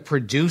one of the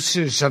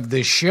producers of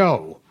the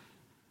show.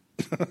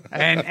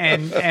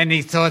 And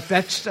he thought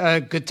that's a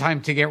good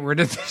time to get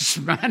rid of this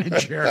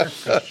manager.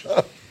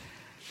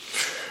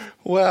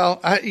 Well,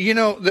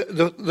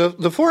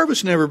 the four of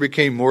us never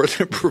became more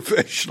than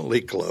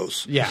professionally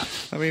close. Yeah.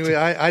 I mean,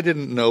 I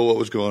didn't know what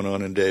was going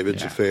on in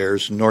David's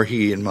affairs, nor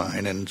he in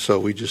mine, and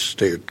so we just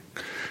stayed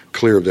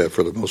clear of that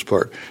for the most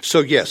part. So,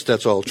 yes,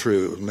 that's all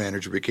true. The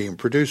manager became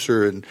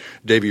producer, and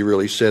Davey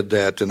really said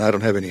that, and I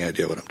don't have any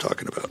idea what I'm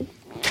talking about.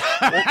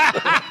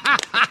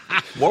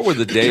 What were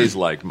the days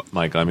like,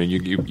 Mike? I mean,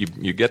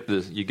 you get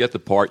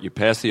the part, you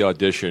pass the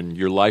audition,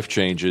 your life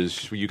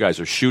changes. You guys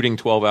are shooting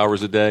 12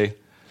 hours a day.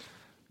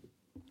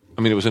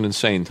 I mean, it was an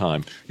insane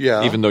time.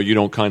 Yeah. Even though you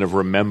don't kind of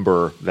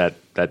remember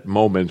that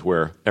moment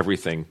where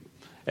everything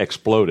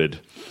exploded.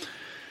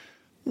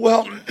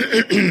 Well,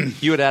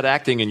 you had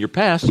acting in your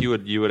past. You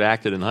had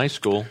acted in high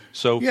school,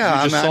 so you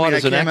just saw it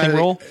as an acting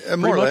role,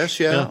 more or less.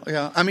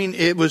 Yeah. I mean,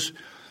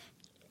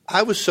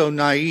 I was so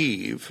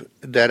naive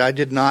that I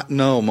did not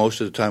know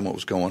most of the time what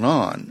was going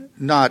on.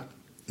 Not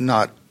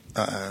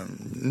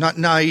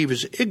naive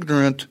as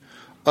ignorant,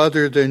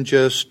 other than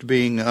just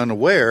being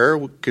unaware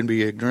can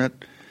be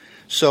ignorant.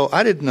 So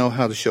I didn't know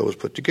how the show was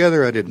put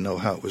together. I didn't know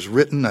how it was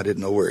written. I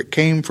didn't know where it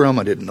came from.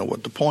 I didn't know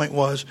what the point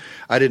was.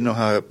 I didn't know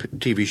how a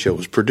TV show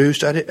was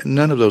produced.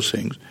 None of those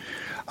things.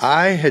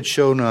 I had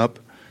shown up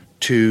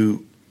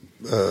to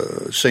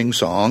sing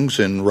songs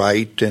and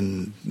write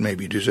and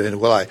maybe do something.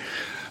 Well,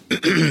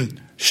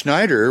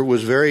 Schneider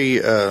was very,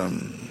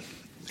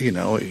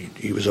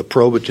 he was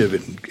approbative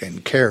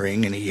and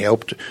caring, and he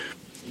helped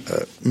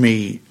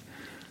me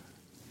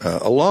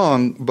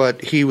along,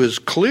 but he was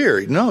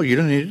clear. No, you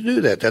don't need to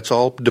do that. That's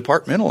all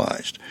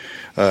departmentalized.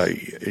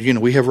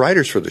 We have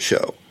writers for the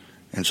show.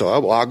 And so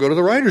I'll go to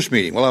the writers'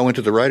 meeting. Well, I went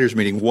to the writers'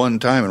 meeting one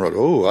time and wrote,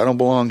 I don't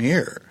belong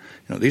here.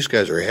 These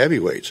guys are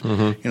heavyweights.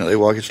 Mm-hmm. They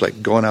walk, it's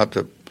like going out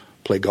to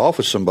play golf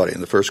with somebody,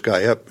 and the first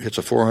guy up hits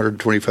a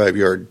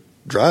 425-yard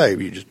drive.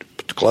 You just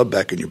put the club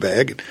back in your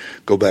bag and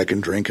go back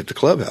and drink at the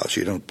clubhouse.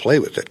 You don't play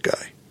with that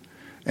guy.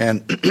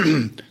 And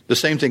the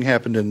same thing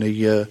happened in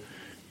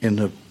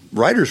the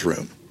writers'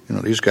 room.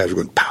 These guys were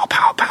going pow,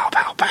 pow, pow,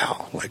 pow,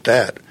 pow, like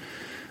that.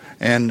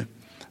 And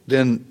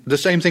then the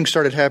same thing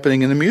started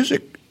happening in the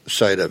music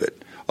side of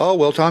it. Oh,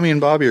 well, Tommy and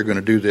Bobby are going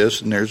to do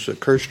this, and there's a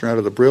Kirshner out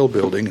of the Brill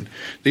building, and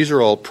these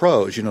are all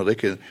pros.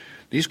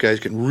 These guys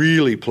can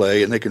really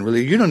play, and they can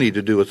really – you don't need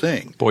to do a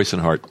thing. Boyce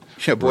and Hart.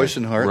 Yeah, Boyce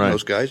and Hart and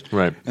those guys.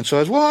 Right. And so I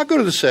was, I'll go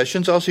to the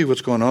sessions. I'll see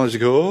what's going on. As you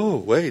go, oh,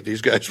 wait,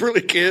 these guys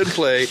really can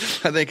play.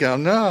 I think,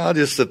 no, I'll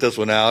just set this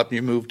one out, and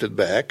you move to the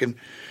back. And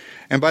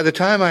by the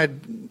time I'd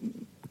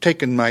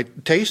taken my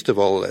taste of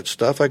all of that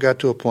stuff, I got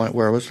to a point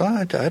where I was,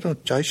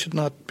 I should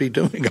not be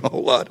doing a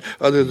whole lot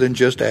other than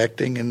just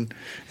acting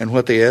and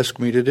what they asked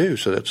me to do.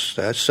 So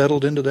I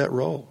settled into that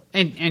role.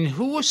 And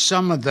who were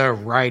some of the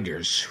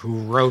writers who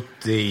wrote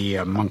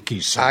the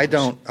Monkey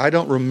songs? I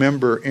don't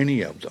remember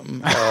any of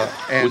them,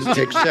 and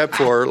except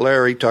for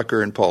Larry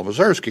Tucker and Paul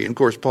Mazursky. And of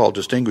course, Paul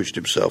distinguished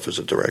himself as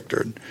a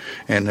director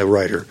and a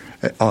writer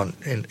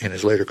in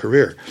his later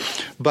career.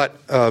 But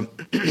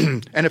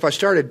and if I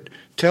started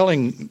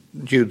telling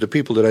you the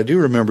people that I do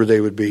remember,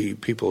 they would be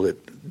people that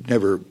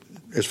never,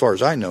 as far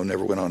as I know,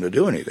 never went on to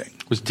do anything.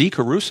 Was Dee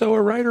Caruso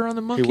a writer on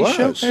the Monkey He was.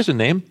 Show? There's a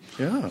name.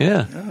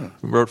 Yeah.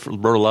 Wrote a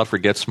lot for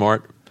Get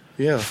Smart.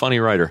 Yeah. Funny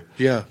writer.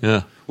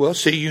 Yeah. Well,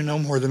 see, you know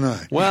more than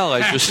I. Well,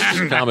 I just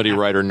comedy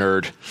writer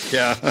nerd.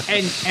 Yeah.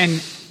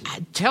 And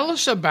tell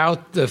us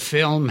about the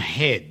film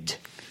Head.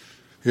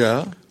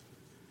 Yeah.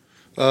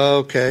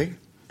 Okay.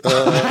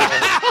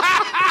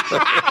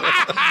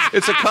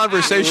 It's a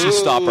conversation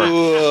stopper.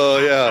 Oh,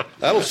 yeah.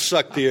 That'll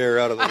suck the air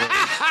out of the room.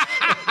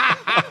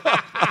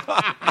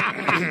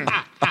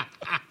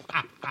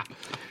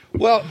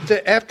 Well,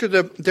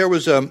 there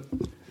was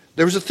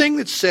a thing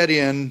that set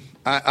in.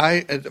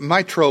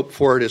 My trope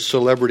for it is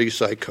celebrity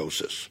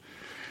psychosis,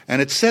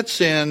 and it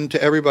sets in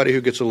to everybody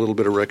who gets a little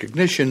bit of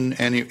recognition.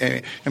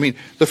 And I mean,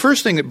 the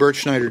first thing that Bert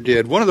Schneider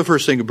did, one of the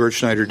first things that Bert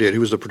Schneider did, he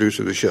was the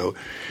producer of the show.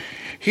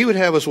 He would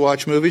have us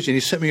watch movies, and he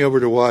sent me over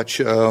to watch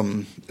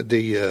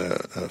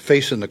the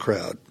Face in the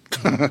Crowd.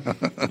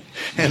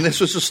 And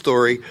this was a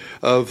story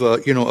of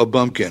a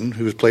bumpkin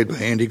who was played by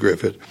Andy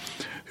Griffith,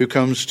 who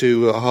comes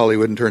to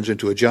Hollywood and turns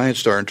into a giant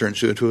star and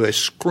turns into a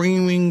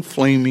screaming,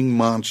 flaming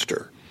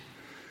monster.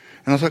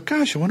 And I thought,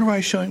 gosh, I wonder why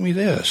he's showing me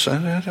this.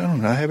 I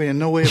don't know. I have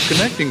no way of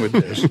connecting with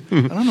this.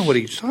 I don't know what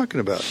he's talking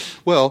about.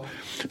 Well,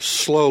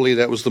 slowly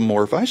that was the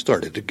morph I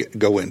started to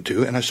go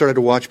into, and I started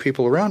to watch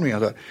people around me. I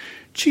thought,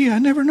 gee, I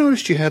never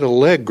noticed you had a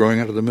leg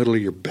growing out of the middle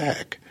of your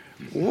back.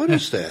 What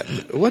is that?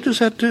 What does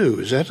that do?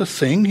 Is that a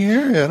thing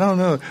here? I don't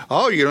know.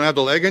 Oh, you don't have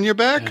the leg in your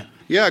back?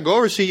 Yeah, go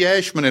over see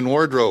Ashman in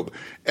wardrobe.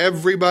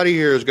 Everybody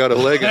here has got a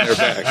leg in their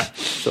back.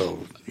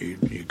 So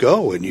you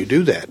go and you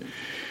do that.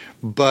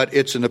 But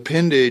it's an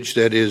appendage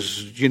that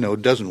is,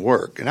 doesn't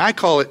work. And I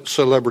call it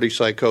celebrity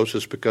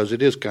psychosis because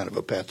it is kind of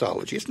a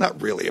pathology. It's not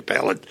really a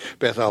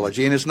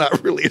pathology, and it's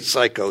not really a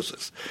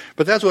psychosis.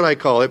 But that's what I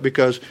call it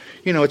because,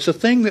 it's a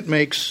thing that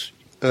makes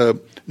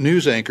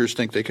news anchors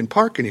think they can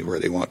park anywhere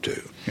they want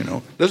to.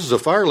 This is a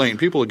fire lane.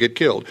 People will get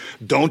killed.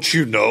 Don't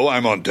you know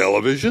I'm on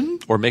television?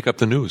 Or make up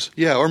the news.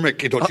 Yeah,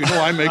 don't you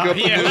know I make up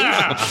the news?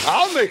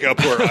 I'll make up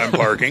where I'm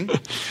parking.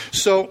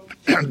 So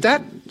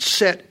that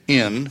set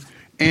in,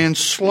 and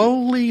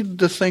slowly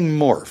the thing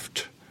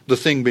morphed. The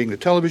thing being the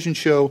television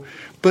show,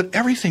 but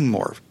everything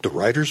morphed. The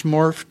writers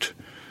morphed.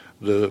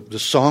 The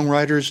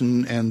songwriters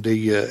and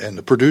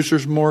the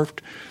producers morphed.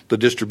 The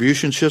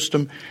distribution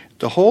system.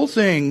 The whole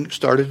thing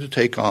started to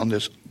take on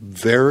this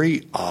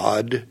very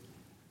odd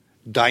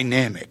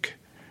dynamic.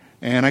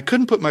 And I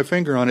couldn't put my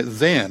finger on it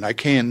then. I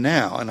can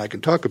now, and I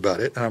can talk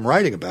about it, and I'm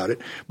writing about it.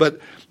 But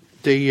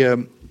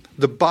the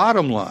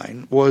bottom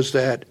line was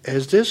that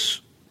as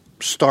this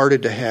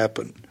started to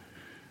happen,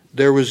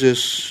 there was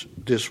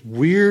this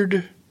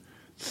weird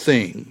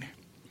thing.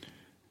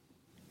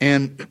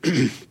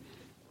 And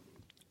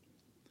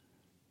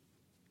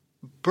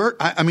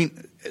Bert,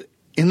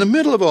 in the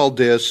middle of all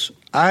this,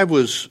 I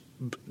was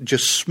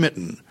just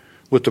smitten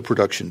with the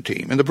production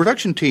team. And the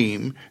production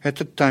team at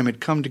the time had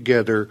come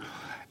together,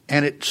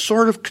 and it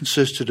sort of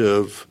consisted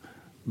of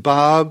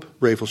Bob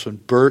Rafelson,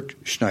 Bert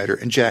Schneider,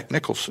 and Jack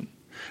Nicholson.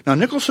 Now,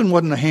 Nicholson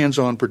wasn't a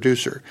hands-on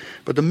producer,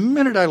 but the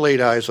minute I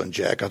laid eyes on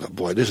Jack, I thought,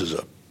 boy, this is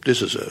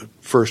a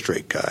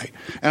first-rate guy.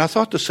 And I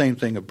thought the same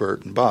thing of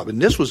Bert and Bob.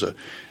 And this was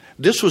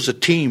a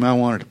team I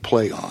wanted to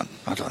play on.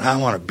 I thought, I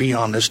want to be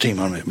on this team.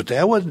 But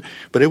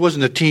it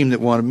wasn't a team that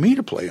wanted me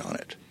to play on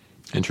it.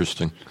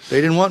 Interesting. They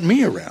didn't want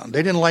me around.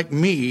 They didn't like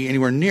me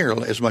anywhere near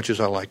as much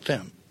as I liked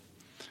them.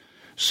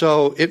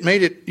 So it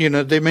made it,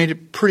 they made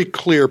it pretty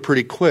clear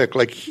pretty quick,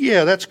 like,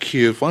 yeah, that's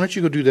cute. Why don't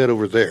you go do that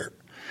over there?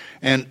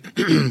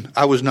 And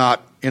I was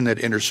not in that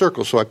inner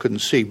circle, so I couldn't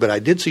see. But I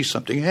did see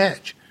something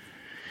hatch.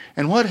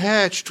 And what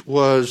hatched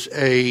was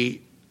a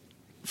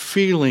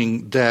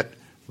feeling that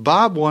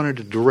Bob wanted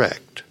to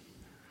direct,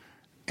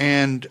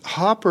 and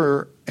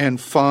Hopper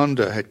and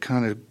Fonda had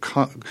kind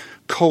of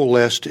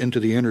coalesced into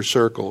the inner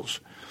circles.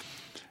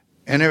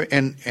 And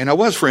I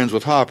was friends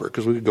with Hopper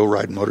because we could go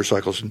ride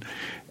motorcycles,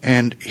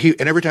 and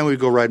every time we would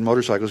go ride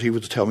motorcycles, he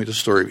would tell me the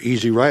story of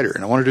Easy Rider.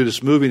 And I want to do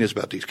this movie, and it's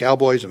about these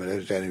cowboys, and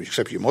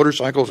except you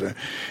motorcycles,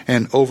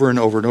 and over and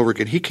over and over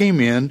again. He came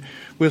in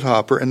with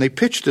Hopper, and they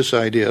pitched this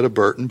idea to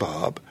Bert and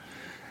Bob,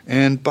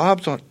 and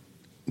Bob,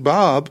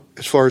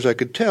 as far as I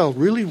could tell,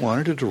 really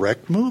wanted to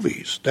direct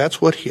movies.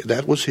 That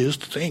was his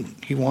thing.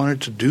 He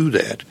wanted to do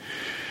that.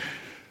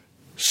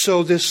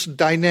 So this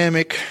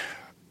dynamic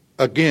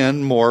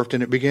again morphed,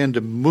 and it began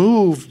to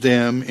move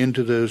them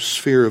into the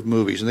sphere of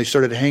movies. And they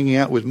started hanging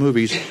out with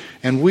movies,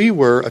 and we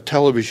were a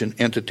television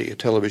entity, a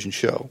television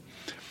show.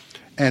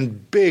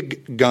 And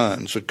big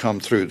guns would come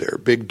through there,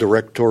 big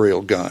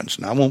directorial guns.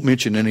 And I won't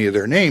mention any of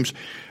their names,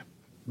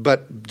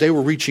 but they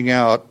were reaching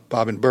out,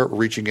 Bob and Bert were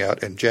reaching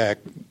out, and Jack,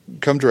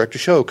 come direct a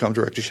show, come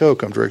direct a show,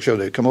 come direct a show.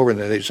 They'd come over and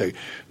they'd say,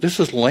 this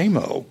is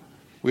lame-o.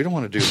 We don't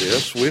want to do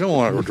this. We don't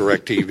want to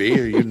direct TV.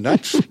 Are you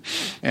nuts?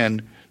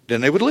 And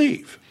then they would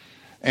leave.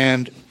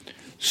 And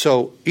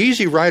so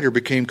Easy Rider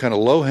became kind of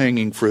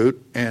low-hanging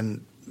fruit,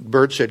 and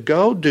Bert said,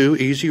 go do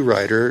Easy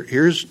Rider.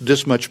 Here's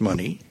this much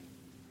money.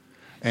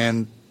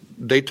 And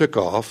they took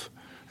off,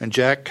 and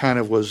Jack kind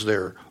of was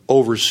their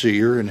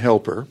overseer and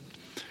helper.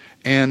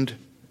 And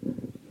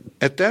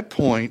at that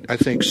point, I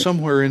think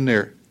somewhere in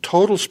there,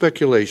 total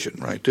speculation,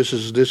 right? This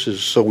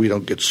is so we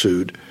don't get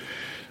sued.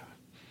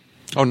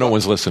 Oh, no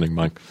one's listening,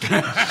 Mike.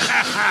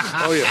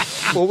 Oh, yeah.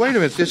 Well, wait a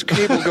minute. This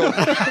cable goes...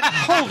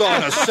 Hold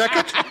on a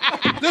second.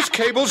 This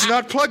cable's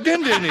not plugged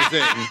into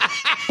anything.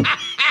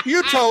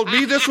 You told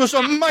me this was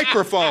a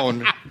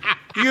microphone.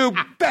 You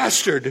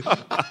bastard.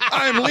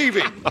 I'm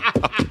leaving.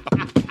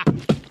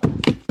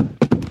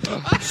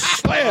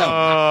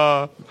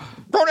 Slam.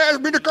 Don't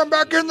ask me to come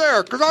back in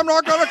there, because I'm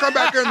not going to come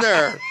back in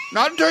there.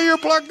 Not until you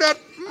plug that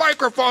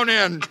microphone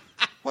in.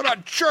 What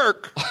a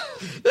jerk.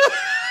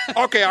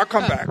 Okay, I'll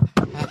come back.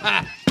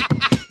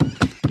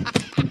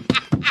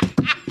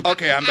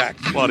 Okay, I'm back.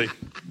 Buddy.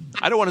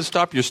 I don't want to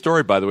stop your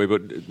story, by the way,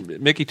 but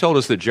Mickey told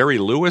us that Jerry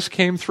Lewis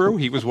came through.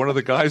 He was one of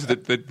the guys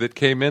that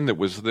came in that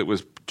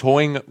was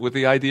toying with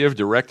the idea of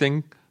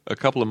directing a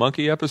couple of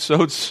Monkey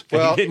episodes.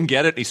 And he didn't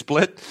get it. He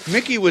split.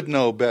 Mickey would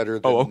know better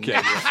than okay.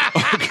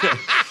 Okay.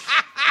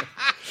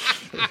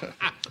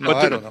 No,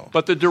 I don't know.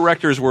 But the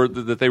directors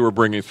that they were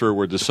bringing through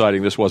were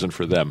deciding this wasn't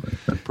for them.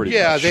 Pretty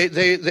much.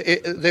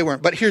 They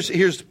weren't. But here's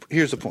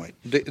the point.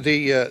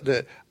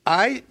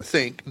 I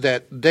think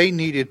that they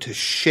needed to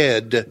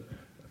shed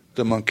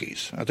the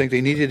monkeys. I think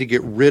they needed to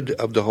get rid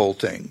of the whole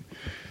thing.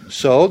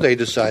 So they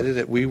decided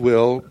that we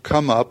will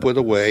come up with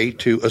a way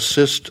to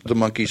assist the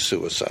monkey's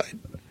suicide,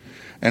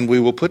 and we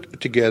will put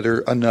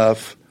together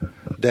enough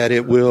that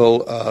it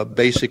will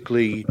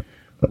basically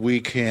we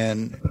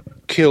can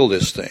kill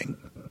this thing.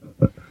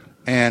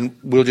 And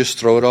we'll just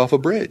throw it off a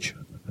bridge.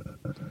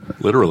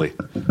 Literally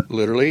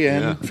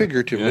and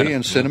figuratively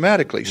and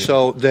cinematically. Yeah.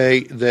 So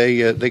they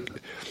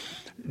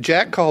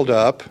Jack called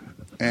up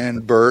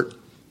and Bert,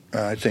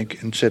 I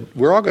think, and said,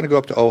 "We're all going to go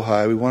up to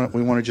Ojai. We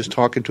want to just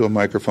talk into a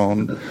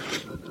microphone,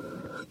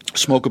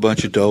 smoke a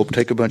bunch of dope,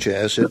 take a bunch of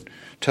acid,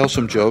 tell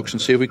some jokes,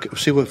 and see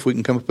if we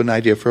can come up with an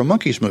idea for a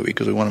Monkees movie,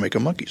 because we want to make a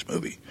Monkees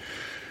movie.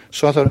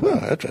 So I thought, well,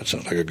 that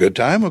sounds like a good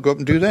time. We'll go up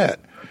and do that.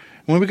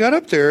 When we got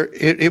up there,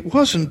 it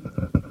wasn't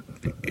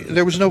 –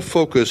 there was no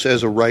focus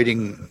as a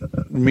writing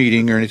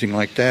meeting or anything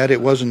like that.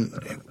 It wasn't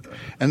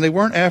 – and they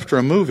weren't after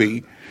a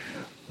movie.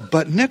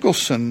 But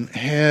Nicholson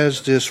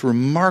has this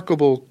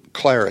remarkable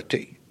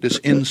clarity, this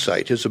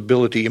insight, his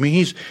ability. I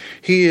mean,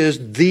 he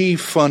is the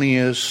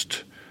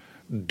funniest –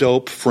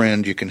 dope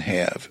friend you can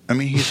have. I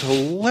mean, he's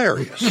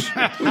hilarious.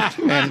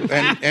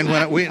 and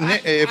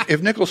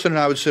if Nicholson and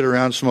I would sit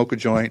around and smoke a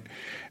joint,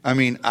 I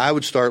mean, I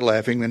would start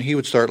laughing, then he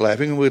would start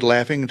laughing, and we'd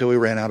laughing until we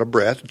ran out of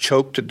breath,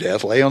 choke to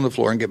death, lay on the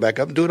floor, and get back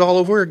up and do it all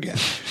over again.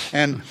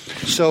 And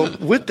so,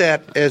 with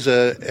that as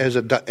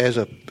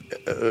a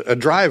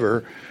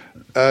driver,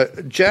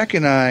 Jack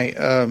and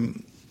I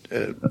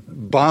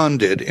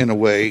bonded in a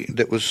way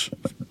that was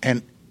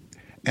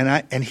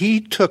And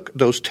he took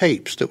those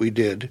tapes that we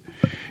did,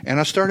 and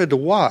I started to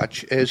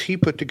watch as he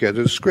put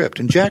together the script,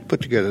 and Jack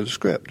put together the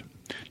script.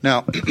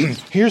 Now,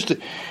 here's a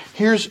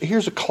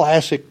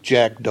classic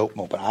Jack dope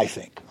moment, I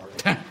think.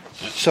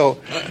 So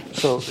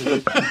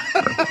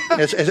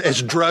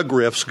as drug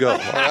riffs go, all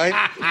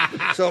right.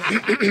 So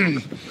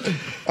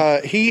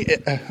he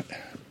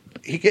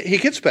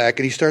gets back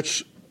and he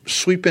starts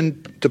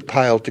sweeping the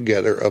pile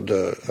together of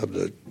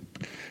the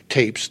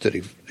tapes that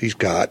he's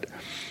got.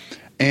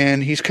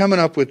 And he's coming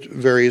up with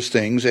various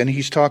things, and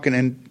he's talking,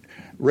 and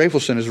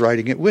Rafelson is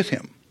writing it with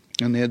him,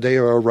 and they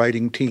are a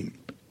writing team.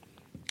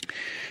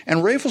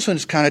 And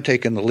Rafelson's kind of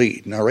taken the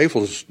lead. Now,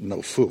 Rafelson's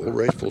no fool.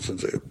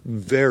 Rafelson's a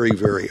very,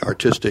 very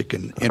artistic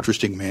and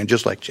interesting man,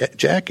 just like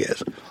Jack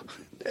is.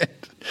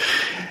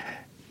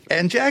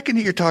 And Jack and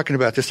he are talking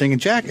about this thing, and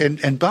Jack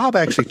and Bob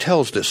actually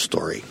tells this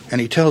story,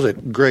 and he tells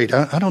it great.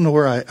 I don't know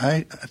where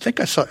I think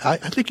I saw. I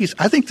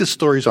think this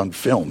story's on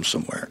film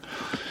somewhere.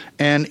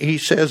 And he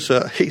says,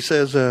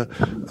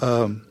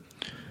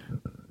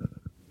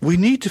 we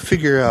need to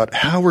figure out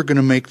how we're going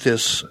to make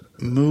this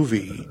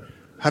movie,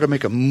 how to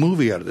make a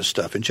movie out of this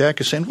stuff. And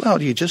Jack is saying,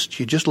 well, you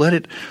just let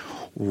it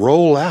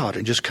roll out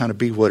and just kind of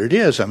be what it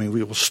is. I mean,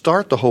 we will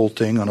start the whole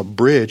thing on a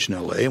bridge in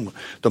L.A., and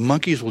the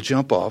Monkees will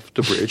jump off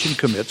the bridge and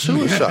commit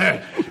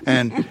suicide.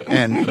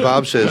 and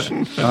Bob says,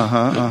 and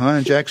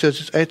Jack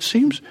says, it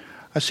seems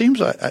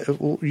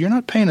you're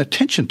not paying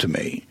attention to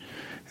me.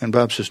 And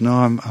Bob says, "No,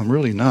 I'm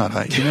really not.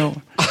 And he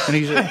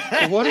said,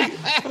 well,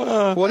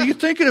 "What are you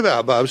thinking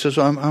about?" Bob says,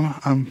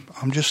 "I'm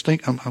just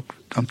thinking.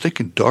 I'm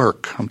thinking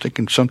dark. I'm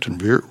thinking something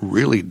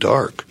really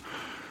dark."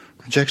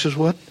 And Jack says,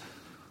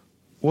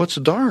 "What's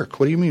dark?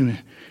 What do you mean?" He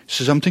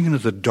says, "I'm thinking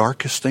of the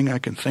darkest thing I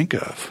can think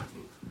of."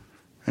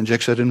 And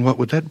Jack said, "And what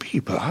would that be,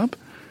 Bob?"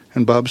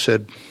 And Bob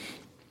said,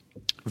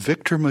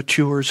 "Victor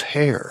Mature's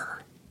hair."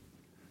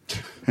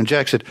 And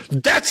Jack said,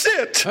 "That's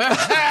it!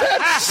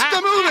 That's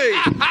the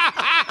movie!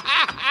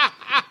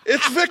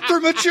 It's Victor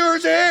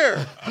Mature's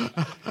hair."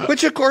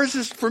 Which, of course,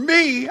 is, for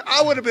me,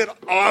 I would have been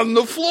on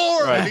the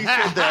floor when he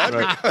said that.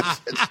 Right.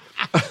 Because it's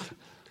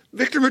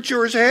Victor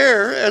Mature's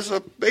hair as a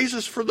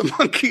basis for the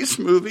Monkees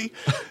movie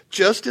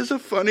just as a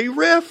funny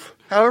riff,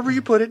 however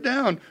you put it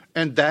down.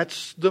 And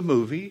that's the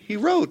movie he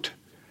wrote.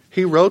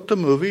 He wrote the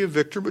movie of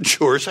Victor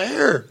Mature's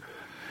hair.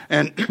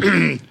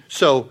 And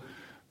so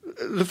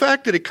the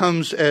fact that it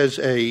comes as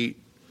a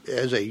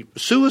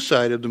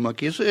suicide of the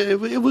Monkees,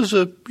 it was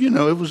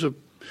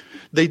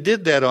they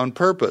did that on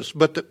purpose.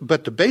 But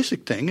the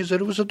basic thing is that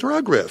it was a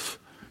drug riff.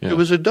 Yeah. It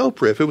was a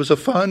dope riff. It was a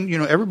fun,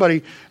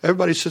 everybody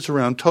sits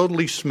around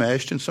totally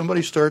smashed, and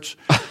somebody starts,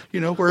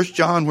 "Where's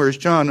John? Where's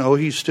John?" "Oh,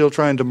 he's still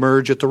trying to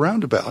merge at the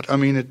roundabout." I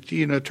mean,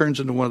 it turns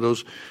into one of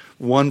those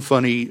one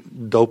funny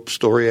dope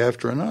story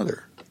after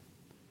another.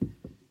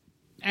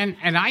 And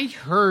I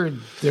heard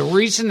the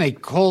reason they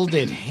called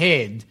it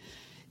Head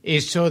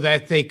is so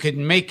that they could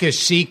make a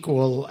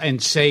sequel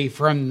and say,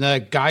 "From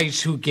the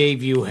guys who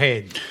gave you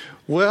head."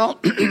 Well,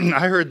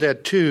 I heard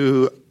that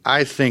too.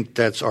 I think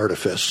that's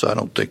artifice. I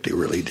don't think they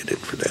really did it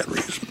for that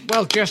reason.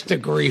 Well, just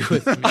agree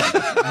with me.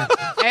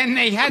 And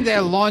they had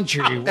their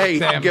laundry with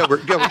them. Hey,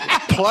 Gilbert,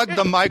 plug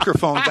the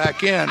microphone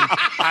back in.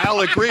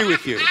 I'll agree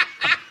with you.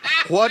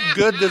 What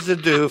good does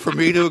it do for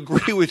me to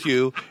agree with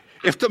you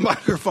if the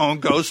microphone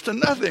goes to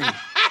nothing?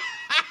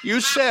 You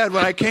said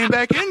when I came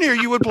back in here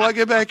you would plug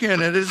it back in,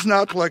 and it is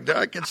not plugged in.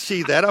 I can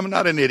see that. I'm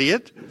not an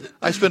idiot.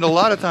 I spend a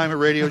lot of time at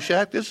Radio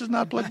Shack. This is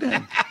not plugged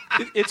in.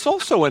 It's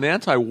also an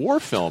anti-war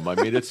film. I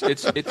mean, it's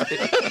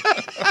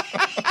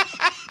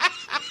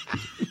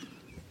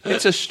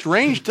a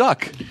strange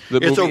duck.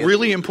 It's a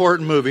really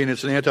important movie, and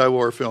it's an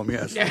anti-war film,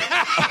 yes.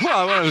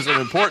 Well, it was an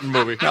important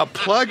movie. Now,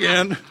 plug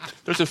in.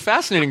 There's a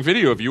fascinating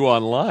video of you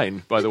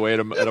online, by the way, at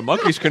a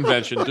Monkees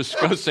convention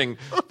discussing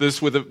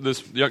this with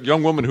this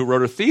young woman who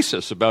wrote a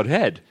thesis about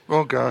Head.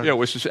 Oh, God. Yeah,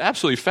 which is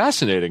absolutely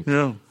fascinating.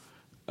 Yeah.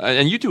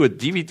 And you do a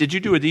DVD. Did you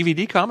do a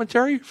DVD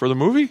commentary for the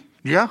movie?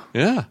 Yeah.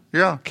 Yeah.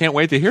 Yeah. Can't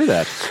wait to hear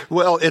that.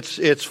 Well,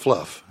 it's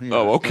fluff.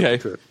 Oh, okay.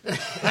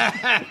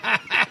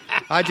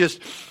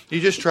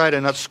 You just try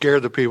to not scare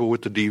the people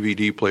with the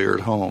DVD player at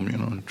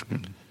home,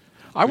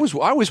 I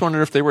always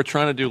wondered if they were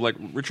trying to do like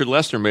Richard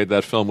Lester made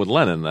that film with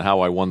Lenin,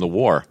 How I Won the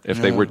War.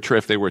 If they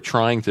were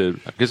trying to,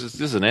 because this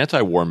is an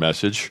anti-war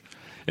message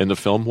in the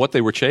film, what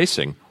they were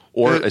chasing,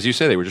 or as you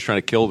say, they were just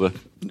trying to kill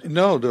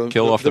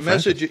off the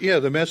message. Yeah,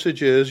 the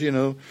message is,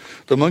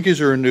 the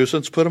monkeys are a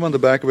nuisance. Put them on the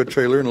back of a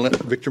trailer and let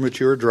Victor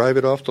Mature drive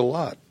it off the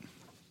lot.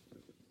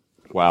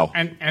 Wow.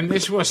 And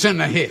this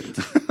wasn't a hit.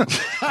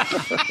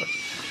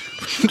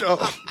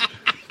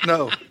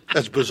 No.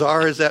 As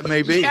bizarre as that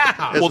may be.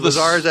 Yeah.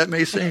 Bizarre as that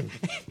may seem.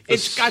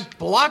 It's got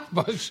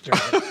Blockbuster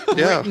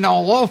written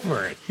all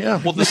over it.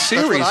 Yeah. Well, the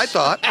series. That's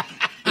what I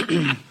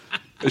thought.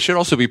 It should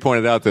also be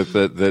pointed out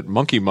that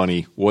monkey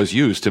money was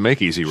used to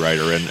make Easy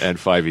Rider and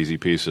 5 Easy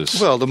Pieces.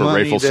 Well, the for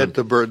money Rafelson. that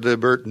the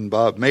Bert and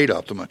Bob made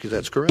off the monkeys,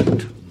 that's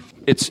correct.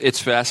 It's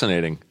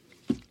fascinating.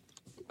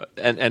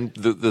 And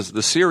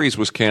the series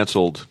was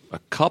canceled a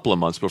couple of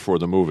months before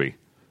the movie.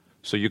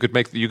 So you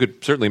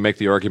could certainly make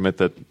the argument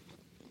that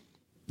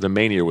the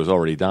mania was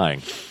already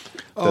dying.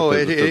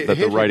 That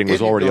the writing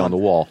was already on the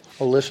wall.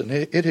 Oh, listen,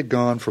 it had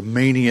gone from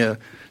mania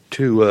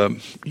to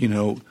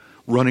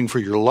running for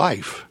your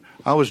life.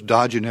 I was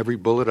dodging every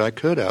bullet I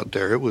could out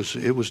there. It was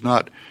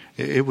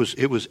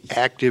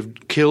active.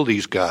 Kill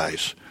these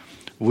guys.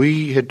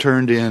 We had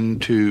turned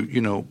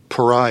into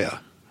pariah,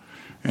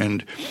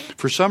 and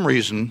for some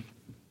reason,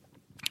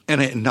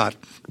 and it, not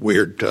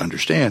weird to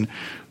understand,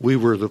 we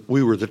were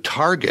the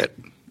target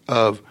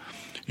of.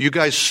 You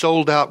guys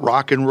sold out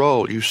rock and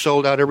roll. You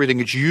sold out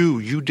everything. It's you.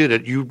 You did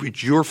it.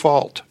 It's your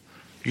fault.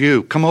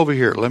 You come over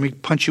here. Let me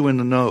punch you in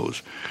the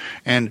nose,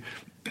 and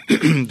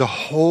the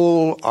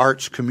whole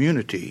arts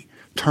community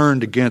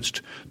turned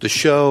against the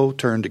show,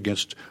 turned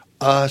against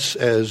us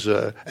as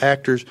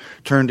actors,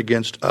 turned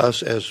against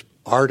us as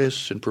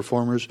artists and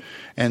performers,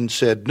 and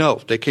said,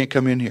 no, they can't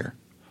come in here.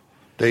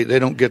 They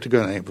don't get to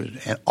go.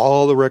 And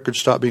all the records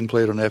stopped being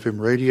played on FM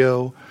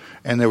radio,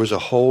 and there was a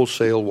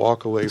wholesale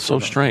walk away. It's so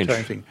strange.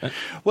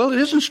 Well, it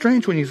isn't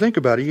strange when you think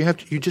about it.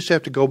 You just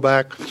have to go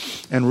back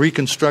and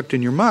reconstruct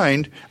in your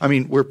mind. I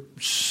mean, we're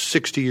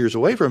 60 years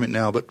away from it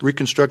now, but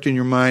reconstruct in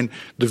your mind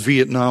the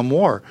Vietnam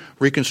War,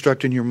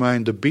 reconstruct in your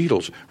mind the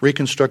Beatles,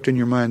 reconstruct in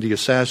your mind the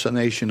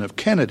assassination of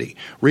Kennedy,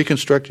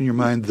 reconstruct in your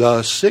mind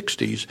the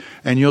 60s,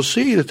 and you'll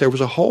see that there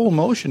was a whole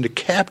motion to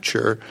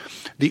capture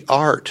the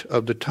art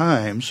of the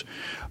times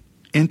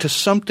into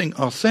something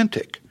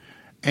authentic.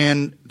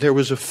 And there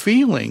was a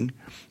feeling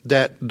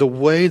that the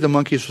way the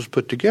Monkees was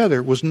put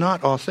together was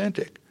not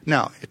authentic.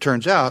 Now, it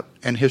turns out,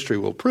 and history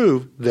will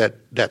prove, that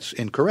that's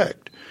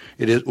incorrect.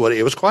 It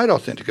was quite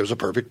authentic. It was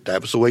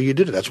that was the way you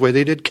did it. That's the way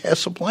they did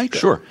Casablanca.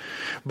 Sure.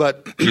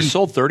 But you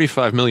sold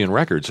 35 million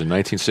records in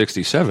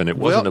 1967. It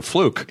wasn't a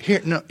fluke.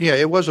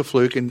 It was a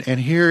fluke. And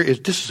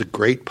this is a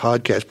great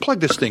podcast. Plug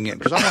this thing in,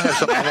 because I'm going to have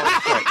something I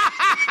want to say.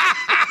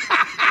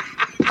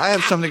 I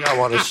have something I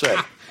want to say.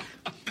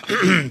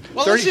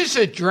 Well, this is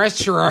a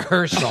dress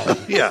rehearsal.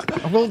 Yeah.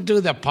 We'll do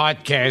the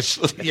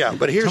podcast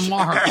but here's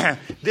tomorrow.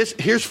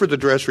 Here's for the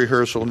dress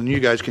rehearsal, and you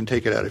guys can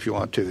take it out if you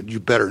want to. You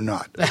better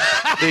not.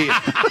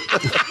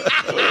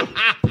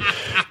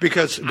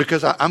 Because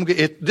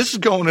this is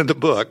going in the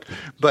book,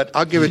 but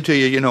I'll give it to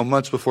you,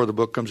 months before the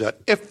book comes out,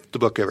 if the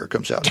book ever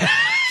comes out.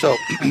 So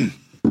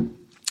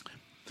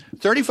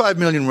 35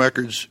 million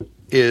records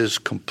is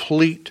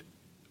complete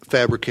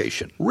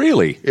fabrication.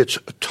 Really? It's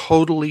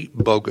totally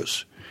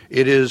bogus.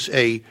 It is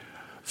a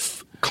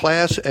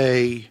Class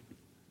A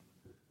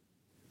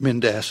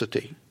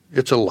mendacity.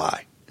 It's a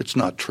lie. It's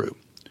not true.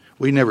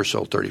 We never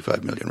sold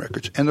 35 million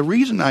records. And the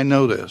reason I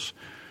know this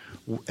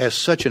as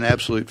such an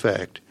absolute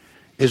fact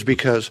is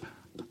because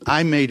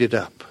I made it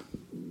up.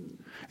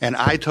 And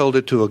I told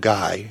it to a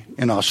guy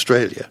in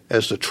Australia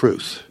as the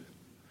truth.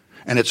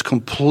 And it's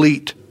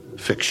complete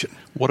fiction.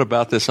 What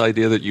about this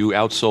idea that you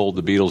outsold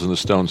the Beatles and the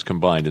Stones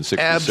combined in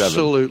 67?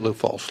 Absolutely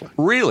falsely.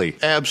 Really?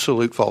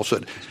 Absolute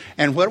falsehood.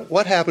 And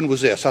what happened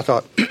was this. I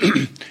thought,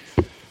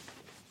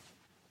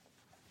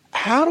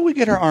 how do we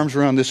get our arms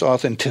around this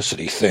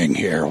authenticity thing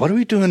here? What are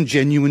we doing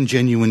genuine,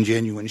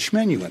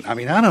 schmenuine? I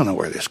mean, I don't know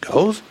where this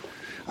goes.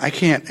 I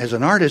can't, as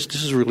an artist,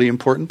 this is a really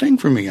important thing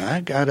for me.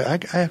 I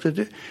have to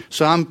do.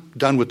 So I'm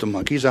done with the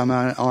Monkees. I'm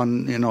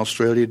in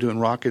Australia doing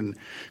rock and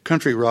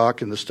country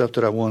rock and the stuff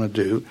that I want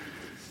to do.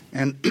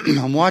 And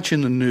I'm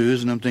watching the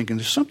news, and I'm thinking,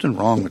 there's something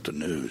wrong with the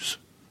news.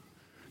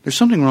 There's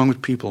something wrong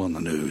with people on the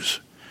news.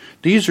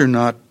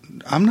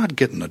 I'm not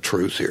getting the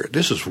truth here.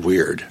 This is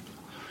weird.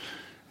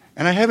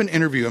 And I have an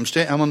interview.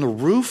 I'm on the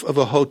roof of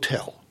a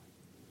hotel,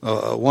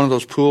 one of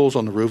those pools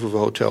on the roof of a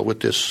hotel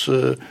with this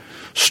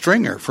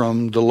stringer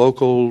from the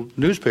local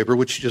newspaper,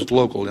 which is just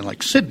local in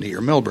like Sydney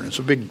or Melbourne. It's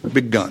a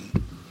big gun.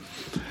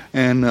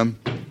 And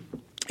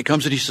he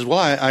comes and he says,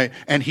 well,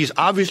 and he's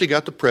obviously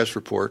got the press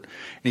report,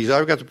 and he's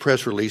already got the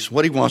press release.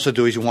 What he wants to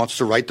do is he wants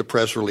to write the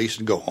press release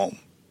and go home.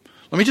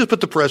 Let me just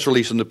put the press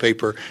release in the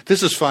paper.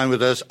 This is fine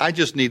with us. I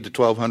just need the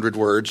 1,200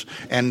 words,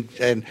 and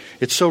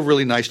it's so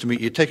really nice to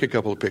meet you. Take a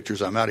couple of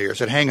pictures. I'm out of here. I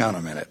said, hang on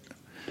a minute.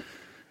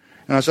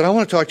 And I said, I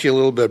want to talk to you a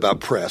little bit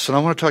about press, and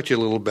I want to talk to you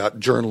a little about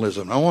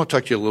journalism. I want to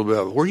talk to you a little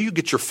bit about where you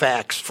get your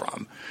facts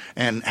from,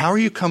 and how are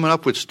you coming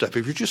up with stuff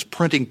if you're just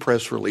printing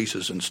press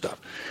releases and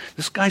stuff.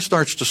 This guy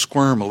starts to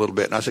squirm a little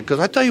bit. And I said, because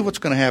I tell you what's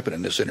going to happen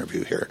in this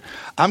interview here.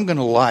 I'm going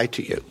to lie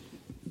to you.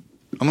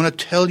 I'm going to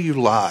tell you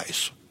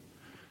lies.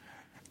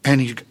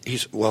 And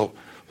he's, well,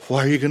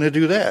 why are you going to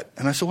do that?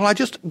 And I said, well, I'm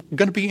just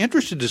going to be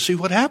interested to see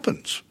what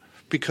happens,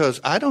 because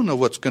I don't know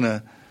what's going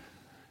to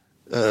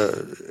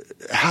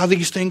how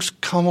these things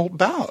come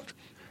about.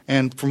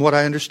 And from what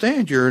I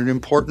understand, you're an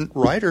important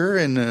writer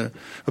and an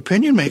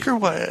opinion maker.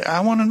 Well,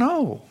 I want to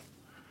know.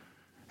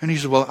 And he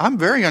said, well, I'm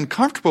very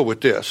uncomfortable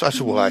with this. I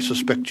said, well, I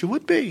suspect you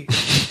would be.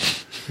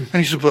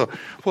 And he said, well,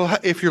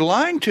 if you're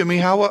lying to me,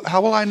 how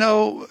will I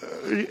know?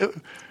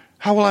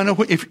 How will I know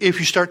if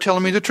you start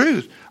telling me the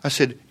truth? I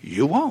said,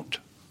 you won't.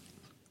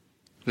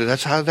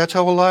 That's how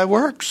a lie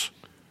works.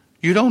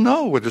 You don't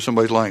know whether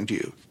somebody's lying to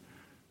you.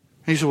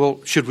 And he said, well,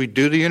 should we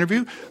do the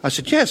interview? I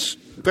said, yes,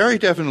 very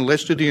definitely.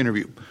 Let's do the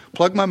interview.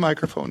 Plug my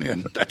microphone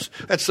in.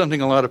 That's something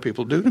a lot of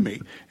people do to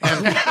me.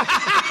 And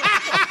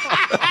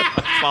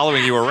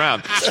following you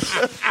around.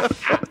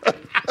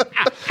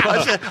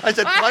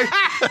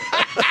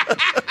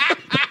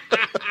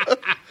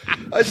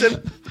 I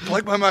said,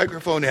 plug my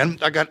microphone in.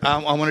 I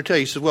want to tell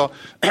you. He said, well,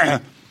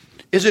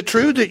 is it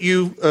true that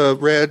you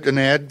read an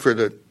ad for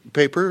the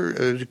paper?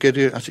 I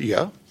said,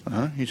 yeah.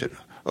 He said,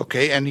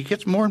 okay. And he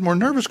gets more and more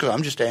nervous because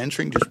I'm just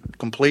answering just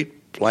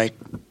complete blank,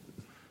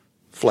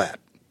 flat.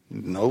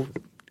 No,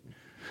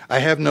 I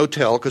have no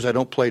tell because I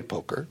don't play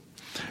poker.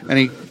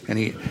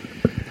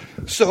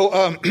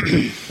 So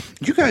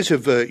you guys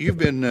have you've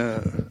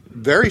been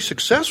very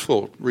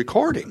successful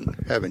recording,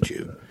 haven't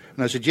you?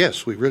 And I said,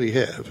 yes, we really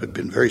have. It's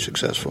been very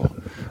successful.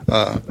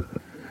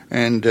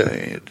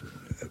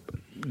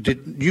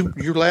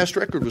 Your last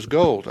record was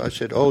gold. I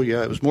said, oh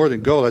yeah, it was more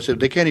than gold. I said,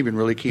 they can't even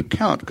really keep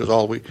count because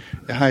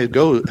high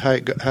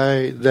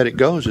that it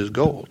goes is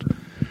gold.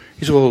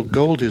 He said, well,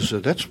 gold is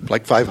that's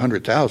like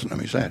 500,000. I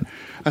mean, that.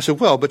 I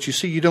said, well, but you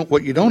see,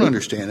 what you don't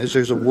understand is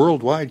there's a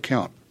worldwide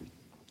count.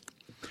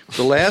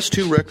 The last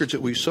two records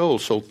that we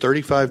sold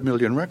 35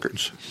 million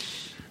records.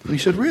 And he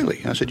said,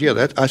 really? I said,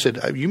 yeah. I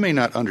said, you may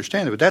not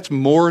understand it, but that's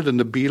more than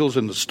the Beatles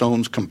and the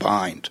Stones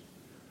combined.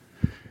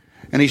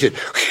 And he said,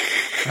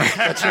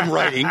 that's him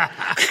writing.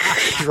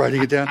 He's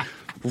writing it down.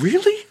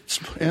 Really?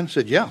 And I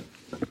said, yeah,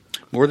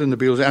 more than the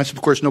Beatles. And I said,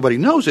 of course, nobody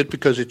knows it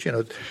because it's,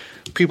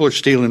 people are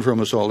stealing from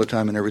us all the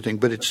time and everything.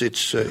 But it's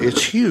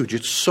huge.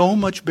 It's so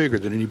much bigger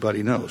than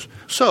anybody knows.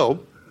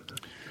 So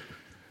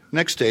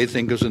next day, the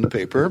thing goes in the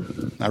paper.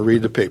 I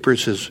read the paper. It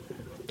says,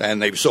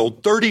 and they've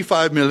sold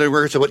 35 million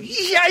records. I went,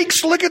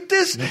 yikes, look at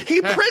this.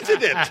 He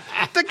printed it.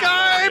 The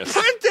guy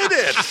printed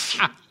it.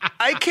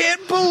 I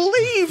can't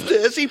believe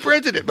this. He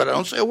printed it, but I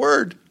don't say a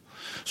word.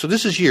 So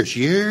this is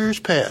years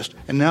past.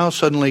 And now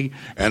suddenly,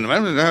 and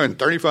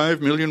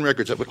 35 million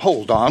records. I went,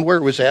 hold on,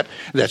 where was that?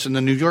 That's in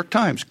the New York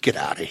Times. Get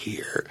out of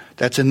here.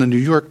 That's in the New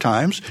York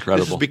Times.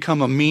 Incredible. This has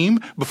become a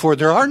meme before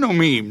there are no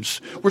memes.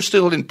 We're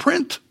still in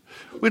print.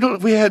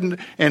 We hadn't,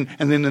 and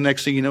then the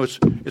next thing you know,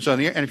 it's on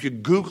the air. And if you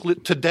Google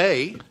it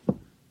today,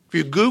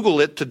 Google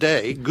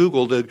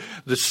the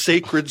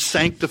sacred,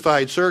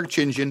 sanctified search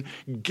engine,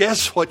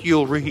 guess what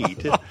you'll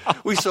read?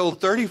 We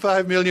sold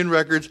 35 million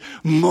records,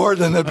 more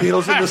than the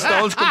Beatles and the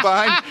Stones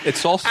combined.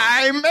 It's also,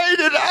 I made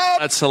it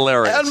up. That's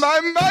hilarious. And my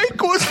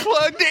mic was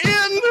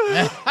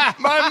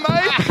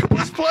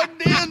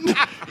plugged in.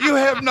 You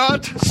have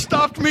not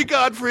stopped me,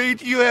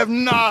 Gottfried. You have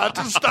not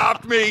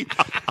stopped me.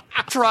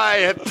 Try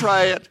it.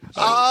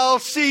 I'll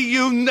see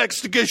you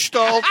next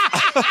Gestalt,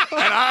 and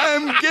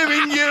I'm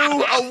giving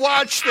you a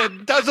watch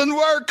that doesn't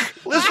work.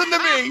 Listen to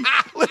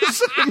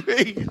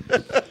me.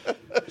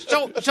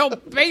 So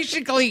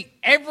basically,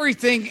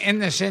 everything in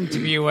this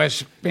interview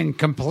has been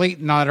complete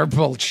and utter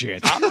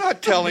bullshit. I'm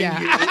not telling you.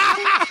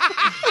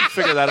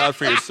 Figure that out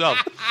for yourself.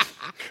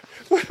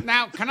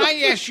 Now, can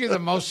I ask you the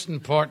most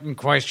important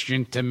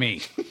question to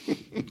me?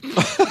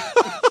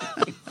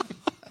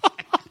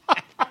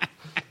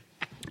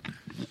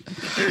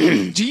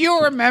 Do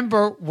you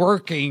remember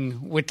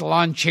working with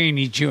Lon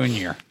Chaney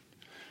Jr.?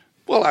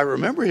 Well, I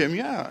remember him,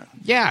 yeah.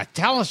 Yeah,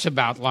 tell us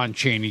about Lon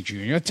Chaney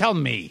Jr. Tell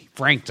me.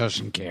 Frank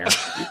doesn't care.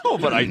 Oh,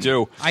 but I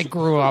do. I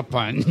grew up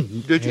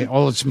on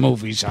all his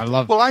movies. I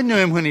love. Well, I knew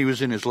him when he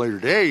was in his later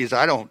days.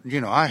 I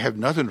have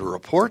nothing to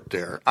report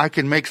there. I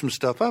can make some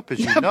stuff up, as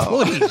you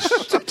know. Please.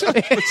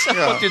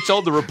 What you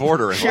told the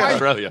reporter in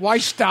Australia. Why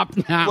stop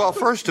now? Well,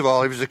 first of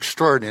all, he was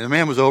extraordinary. The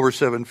man was over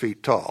 7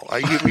 feet tall.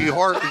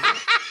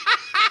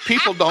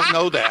 People don't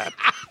know that.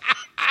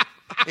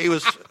 He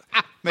was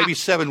maybe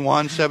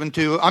 7'1",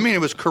 7'2". I mean,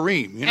 it was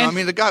Kareem.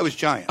 The guy was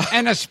giant.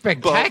 And a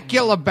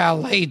spectacular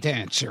ballet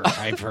dancer,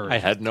 I've heard. I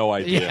had no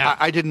idea. Yeah.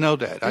 I didn't know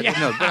that.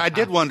 But I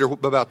did wonder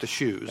about the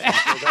shoes. So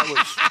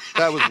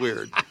that was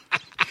weird.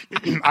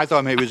 I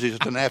thought maybe it was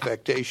just an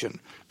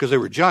affectation because they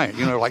were giant,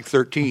 like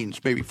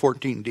 13s, maybe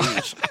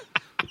 14Ds.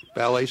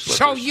 Ballet slippers.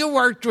 So you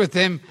worked with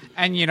him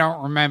and you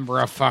don't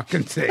remember a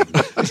fucking thing.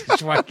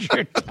 That's what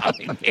you're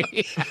telling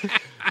me.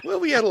 Well,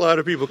 we had a lot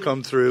of people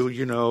come through.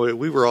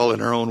 We were all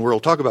in our own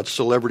world. Talk about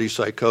celebrity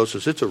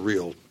psychosis. It's a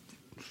real.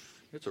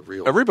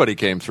 Everybody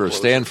came through.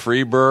 Stan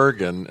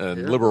Freberg and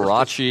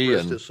Liberace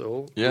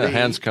and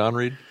Hans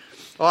Conried.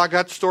 Oh, I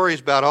got stories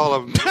about all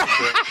of them.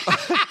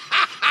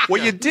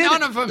 Well, you did.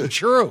 None of them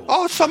true.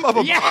 Oh, some of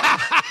them. Yeah.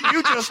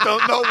 You just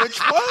don't know which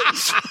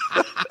ones.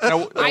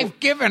 I've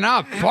given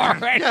up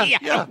already. I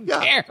don't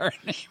care.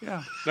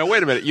 Yeah. Now,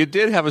 wait a minute. You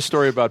did have a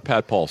story about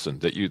Pat Paulson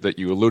that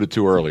you alluded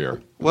to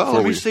earlier. Well,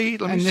 let me see.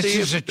 This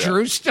is a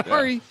true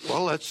story? Yeah.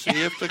 Well, let's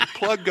see if the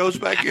plug goes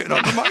back in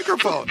on the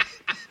microphone.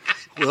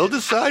 We'll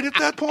decide at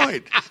that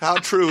point how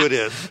true it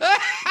is.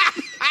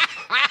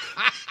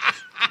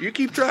 You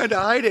keep trying to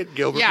hide it,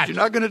 Gilbert, but you're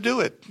not going to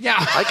do it. Yeah.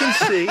 I can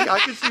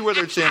see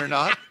whether it's in or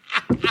not.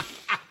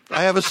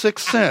 I have a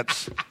sixth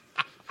sense.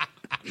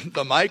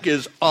 The mic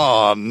is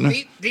on.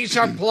 These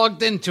are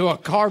plugged into a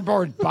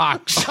cardboard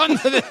box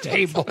under the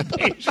table,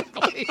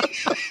 basically.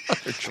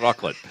 They're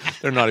chocolate.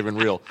 They're not even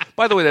real.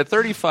 By the way, that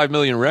 35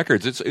 million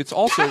records, it's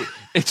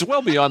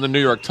well beyond the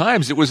New York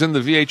Times. It was in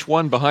the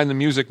VH1 Behind the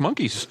Music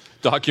Monkeys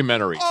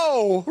documentary.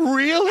 Oh,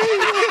 really?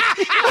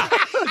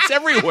 It's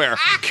everywhere.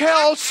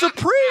 Cal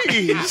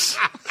Surprise.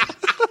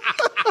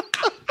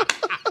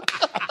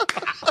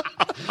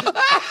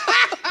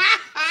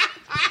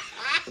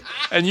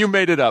 And you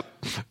made it up.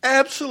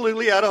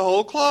 Absolutely out of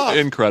whole cloth.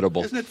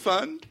 Incredible. Isn't it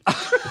fun?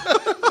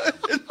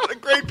 Isn't it a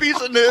great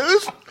piece of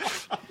news?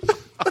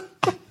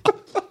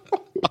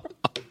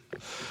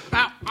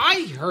 Now,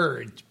 I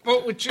heard,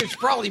 but which is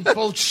probably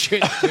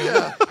bullshit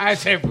too,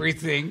 as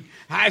everything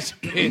has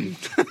been.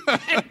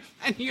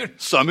 And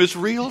some is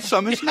real,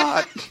 some is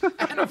not.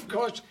 And of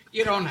course,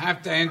 you don't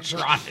have to answer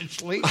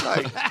honestly.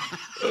 Right.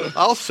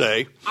 I'll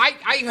say.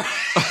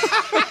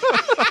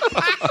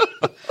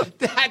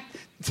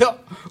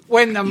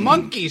 When the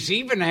Monkees,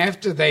 even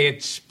after they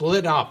had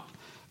split up,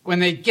 when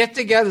they'd get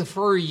together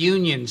for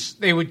reunions,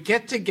 they would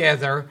get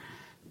together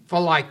for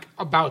like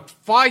about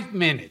 5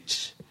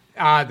 minutes.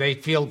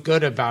 They'd feel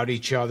good about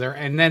each other,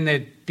 and then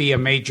there'd be a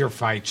major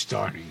fight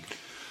starting.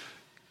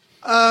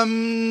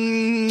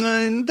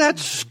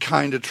 That's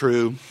kind of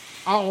true.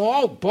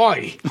 Oh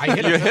boy!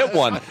 You hit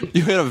one.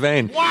 You hit a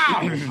vein.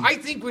 Wow! I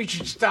think we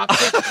should stop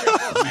this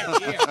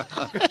right here.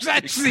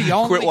 That's the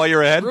only Quit while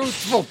you're ahead.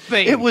 Truthful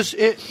thing. It was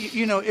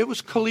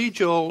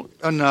collegial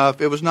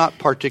enough. It was not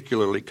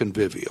particularly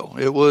convivial.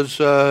 It was,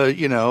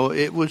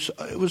 it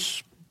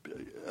was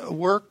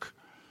work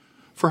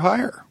for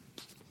hire.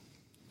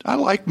 I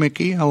liked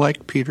Mickey. I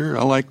liked Peter.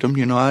 I liked them.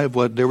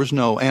 There was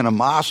no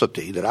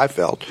animosity that I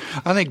felt.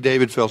 I think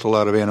David felt a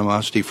lot of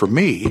animosity for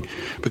me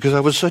because I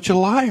was such a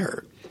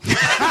liar.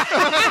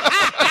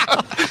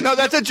 No,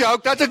 that's a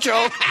joke. That's a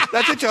joke.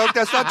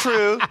 That's not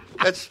true.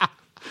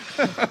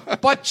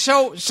 But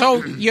so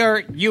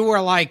you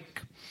were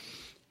like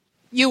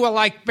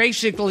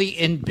basically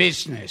in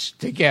business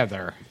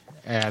together.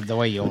 The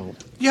way you...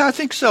 Yeah, I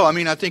think so. I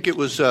mean, I think it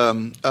was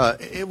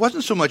it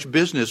wasn't so much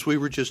business. We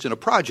were just in a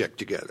project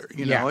together.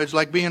 It's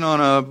like being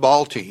on a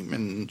ball team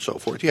and so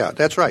forth. Yeah,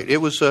 that's right. It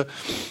was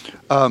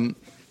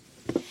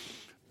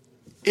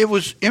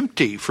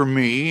empty for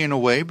me in a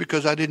way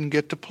because I didn't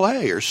get to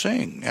play or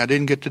sing. I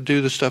didn't get to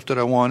do the stuff that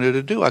I wanted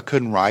to do. I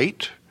couldn't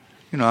write.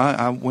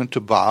 I went to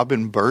Bob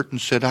and Bert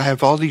and said, I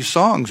have all these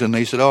songs. And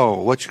they said,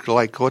 oh, what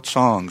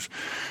songs?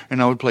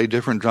 And I would play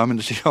different drum and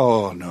they say,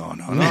 oh, no,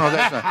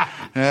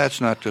 that's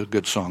not a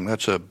good song.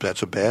 That's a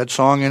bad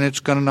song, and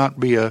it's going to not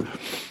be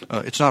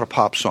it's not a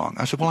pop song.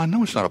 I said, well, I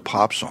know it's not a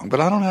pop song,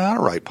 but I don't know how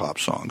to write pop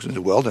songs. And they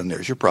said, well, then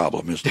there's your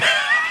problem, isn't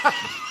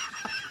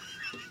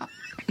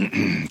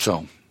it?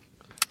 So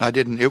I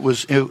didn't. It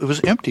was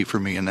empty for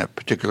me in that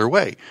particular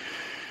way.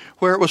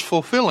 Where it was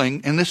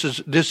fulfilling, and this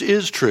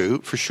is true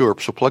for sure.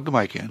 So plug the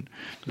mic in.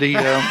 It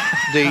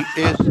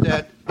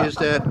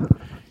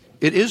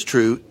is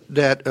true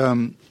that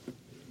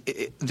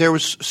there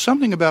was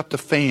something about the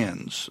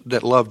fans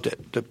that loved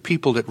it, the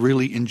people that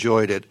really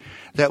enjoyed it,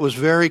 that was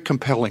very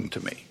compelling to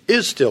me.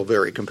 Is still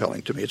very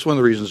compelling to me. It's one of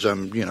the reasons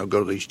I'm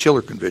go to these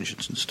chiller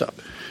conventions and stuff.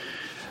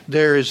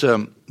 There's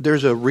a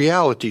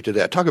reality to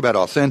that. Talk about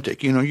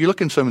authentic. You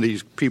look in some of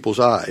these people's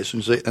eyes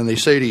and they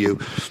say to you,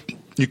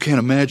 you can't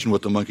imagine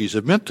what the Monkees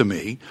have meant to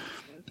me.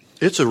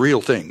 It's a real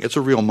thing. It's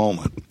a real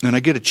moment, and I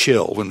get a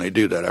chill when they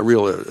do that. A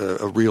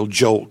real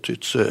jolt.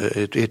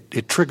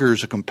 It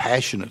triggers a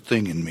compassionate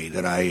thing in me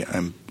that I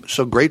am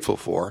so grateful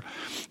for,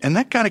 and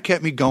that kind of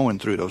kept me going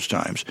through those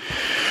times.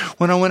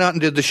 When I went out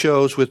and did the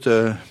shows with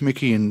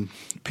Mickey and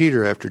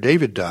Peter after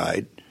David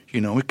died,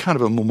 kind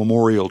of a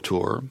memorial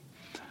tour.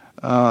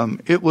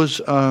 It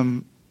was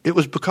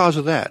because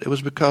of that. It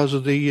was because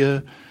of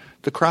the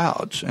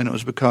crowds, and it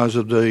was because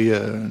of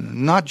the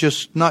not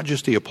just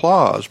the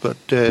applause, but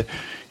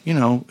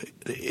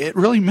it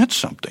really meant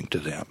something to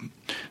them.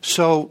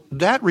 So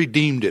that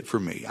redeemed it for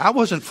me. I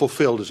wasn't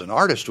fulfilled as an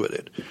artist with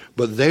it,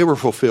 but they were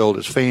fulfilled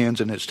as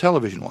fans and as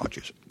television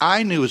watchers.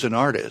 I knew as an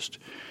artist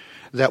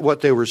that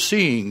what they were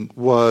seeing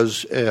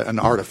was an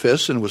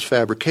artifice and was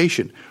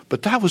fabrication,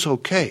 but that was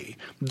okay.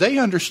 They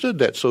understood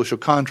that social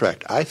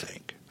contract, I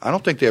think. I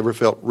don't think they ever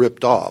felt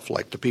ripped off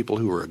like the people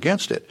who were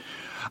against it.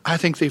 I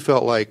think they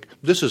felt like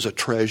this is a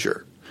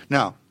treasure.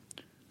 Now,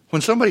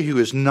 when somebody who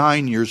is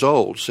 9 years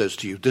old says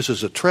to you, this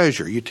is a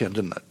treasure, you tend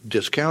to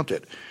discount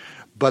it.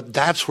 But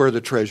that's where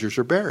the treasures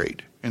are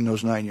buried, in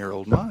those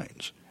 9-year-old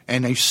minds.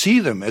 And they see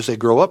them as they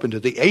grow up into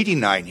the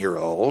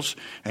 89-year-olds,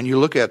 and you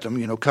look at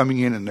them, coming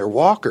in their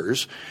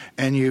walkers,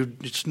 and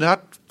it's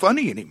not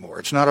funny anymore.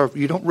 It's not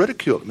you don't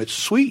ridicule them. It's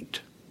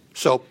sweet.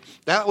 So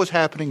that was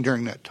happening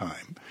during that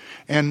time.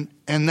 And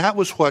that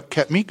was what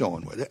kept me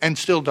going with it, and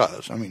still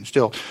does.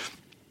 Still,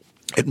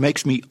 it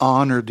makes me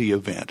honor the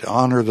event,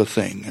 honor the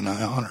thing, and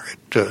I honor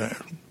it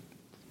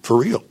for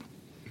real.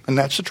 And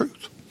that's the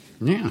truth.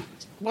 Yeah.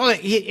 Well,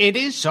 it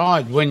is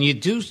odd when you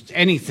do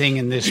anything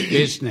in this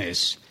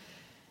business,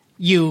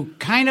 you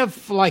kind of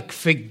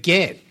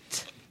forget,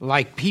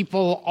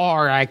 people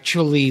are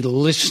actually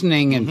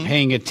listening and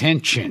paying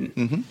attention.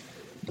 Mm-hmm.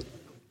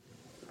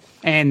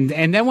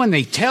 And then when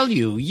they tell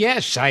you,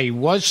 yes, I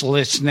was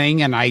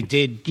listening and I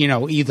did,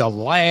 either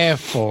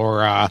laugh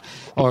or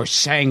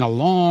sang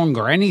along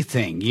or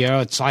anything,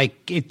 it's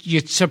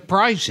it's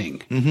surprising.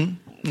 Mm-hmm.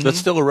 That's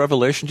still a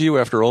revelation to you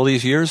after all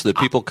these years that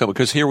people come,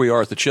 because here we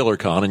are at the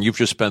ChillerCon and you've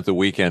just spent the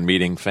weekend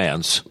meeting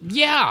fans.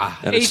 Yeah,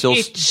 and because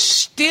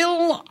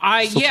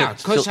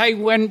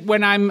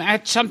when I'm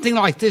at something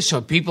like this,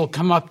 or people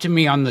come up to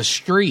me on the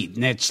street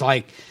and it's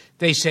like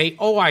they say,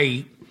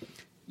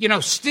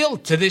 still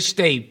to this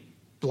day,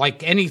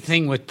 like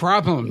anything with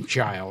Problem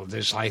Child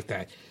is like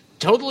that.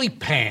 Totally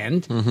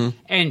panned,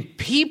 and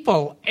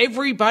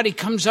everybody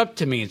comes up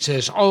to me and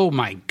says, oh,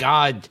 my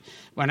God,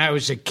 when I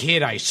was a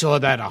kid, I saw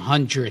that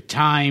 100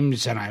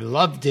 times, and I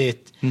loved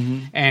it.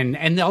 Mm-hmm.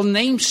 And they'll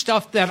name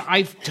stuff that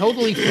I've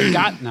totally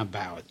forgotten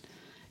about,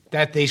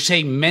 that they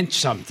say meant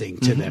something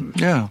to them.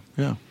 Yeah.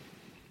 Yeah,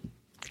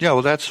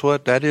 well,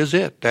 that is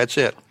it. That's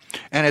it.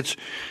 And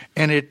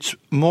it's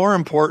more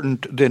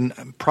important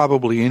than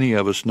probably any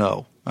of us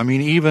know.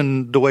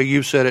 Even the way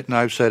you've said it and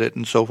I've said it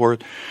and so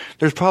forth,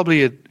 there's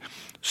probably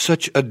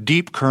such a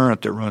deep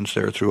current that runs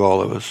there through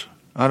all of us.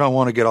 I don't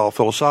want to get all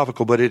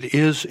philosophical, but it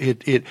is.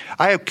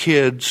 I have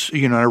kids,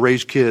 I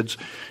raise kids,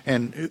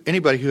 and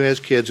anybody who has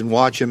kids and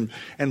watches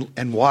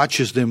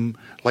them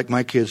like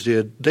my kids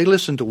did, they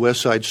listen to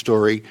West Side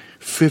Story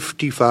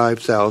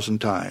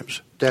 55,000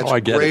 times. That's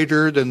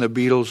greater than the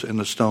Beatles and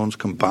the Stones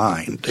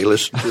combined. They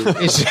listen to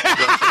West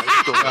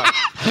Side Story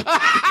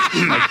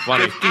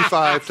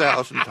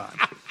 55,000 times.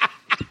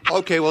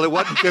 Okay, well, it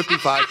wasn't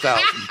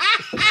 55,000,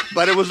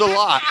 but it was a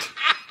lot,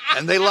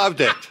 and they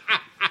loved it.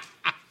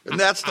 And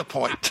that's the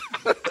point.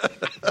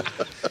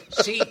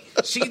 See,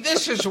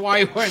 this is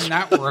why we're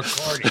not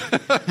recording.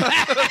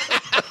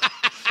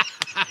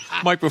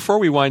 Mike, before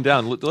we wind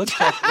down, let's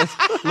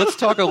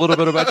talk a little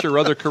bit about your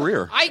other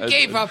career. I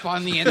gave up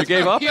on the interview.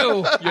 You gave up?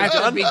 At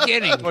the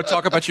beginning. Want to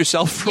talk about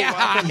yourself for a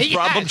while?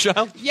 Problem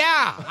Child?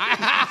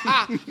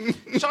 Yeah.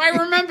 So I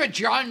remember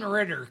John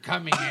Ritter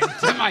coming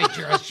into my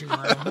dressing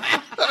room.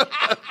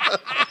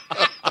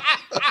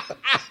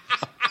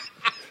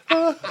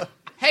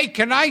 Hey,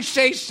 can I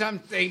say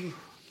something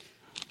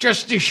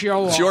just to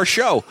show off? It's your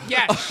show.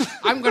 Yes,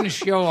 I'm going to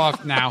show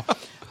off now.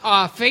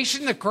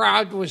 Facing the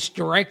Crowd was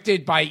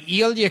directed by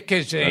Elia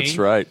Kazan. That's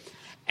right.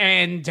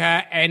 And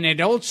it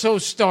also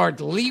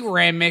starred Lee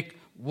Remick,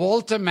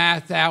 Walter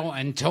Matthau,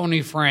 and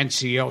Tony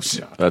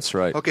Franciosa. That's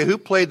right. Okay, who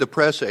played the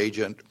press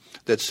agent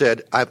that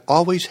said, I've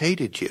always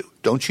hated you?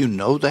 Don't you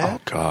know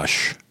that? Oh,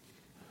 gosh.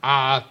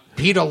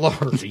 Peter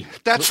Lorre.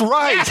 That's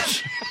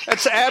right.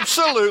 That's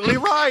absolutely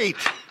right.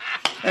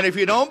 And if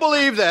you don't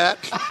believe that,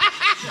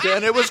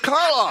 then it was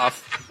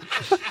Karloff.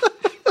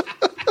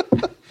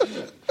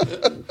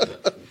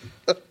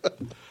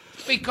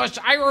 Because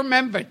I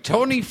remember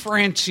Tony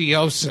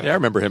Franciosa. Yeah, I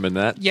remember him in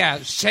that. Yeah,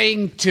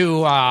 saying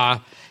to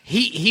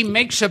he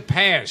makes a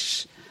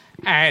pass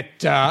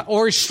at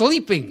or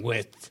sleeping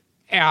with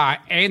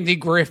Andy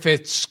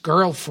Griffith's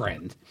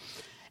girlfriend,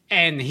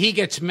 and he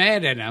gets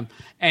mad at him,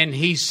 and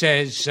he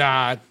says,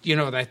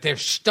 that they're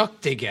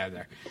stuck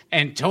together,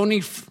 and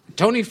Tony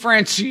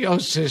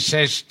Franciosa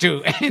says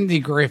to Andy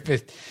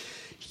Griffith,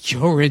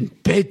 "You're in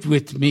bed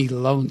with me,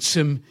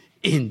 lonesome,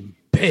 in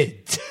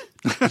bed."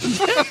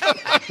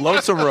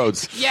 Lonesome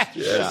Roads. Yes.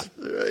 Yeah.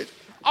 Right.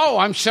 Oh,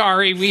 I'm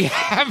sorry. We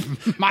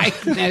have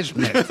Mike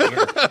Nesmith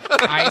here,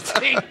 I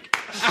think.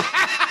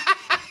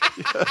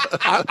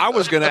 I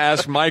was going to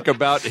ask Mike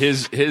about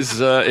his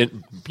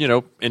inventing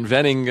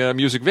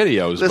music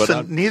videos. Listen,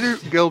 but neither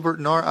Gilbert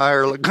nor I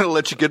are going to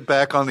let you get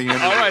back on the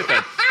internet. All right,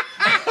 then.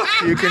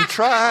 You can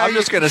try. I'm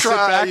just going to sit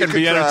back and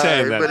be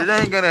entertained. But it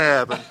ain't going to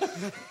happen.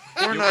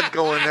 We're not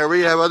going there.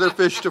 We have other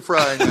fish to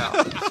fry now.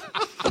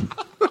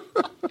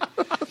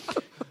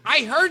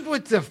 I heard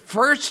with the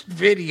first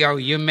video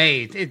you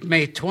made, it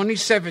made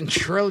 $27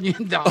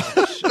 trillion. Is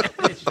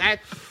that...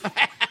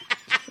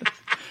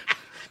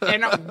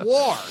 And a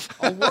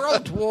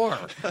world war,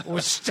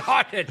 was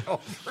started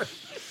over.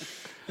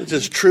 It's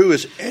as true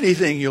as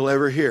anything you'll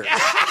ever hear.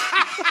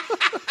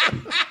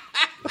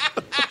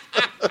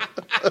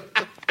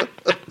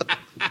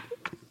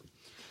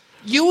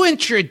 You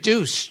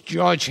introduced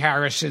George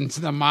Harrison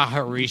to the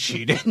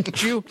Maharishi,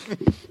 didn't you?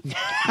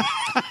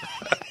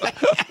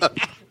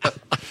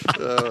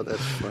 Oh,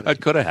 that's funny. That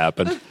could have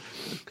happened.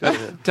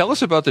 Tell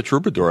us about the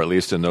Troubadour, at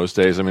least in those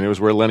days. I mean, it was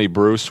where Lenny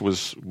Bruce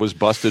was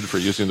busted for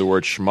using the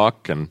word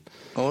schmuck, and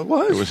it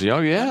was. It was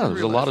there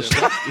was a lot of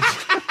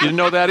stuff. You didn't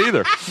know that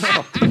either.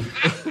 No.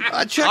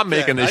 I'm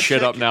making this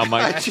shit up now,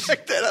 Mike. I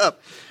checked that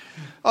up.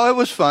 Oh, it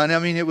was fun. I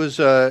mean, it was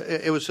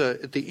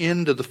at the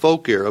end of the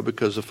folk era,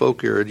 because the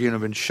folk era had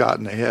been shot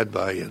in the head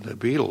by the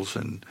Beatles,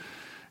 and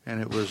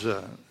it was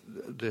the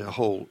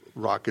whole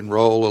rock and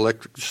roll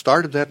electric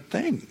started that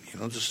thing.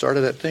 Just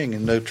started that thing,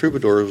 and the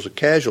Troubadour was a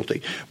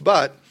casualty.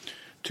 But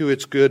to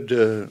its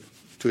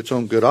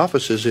own good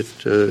offices, it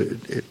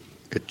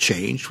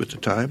changed with the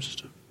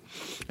times,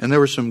 and there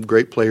were some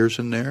great players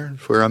in there,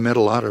 where I met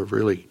a lot of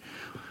really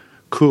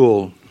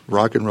cool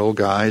rock and roll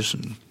guys,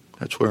 and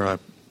that's where I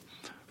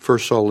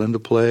first saw Linda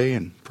play,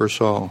 and first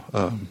saw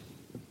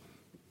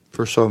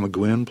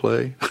McGuinn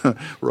play.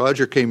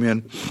 Roger came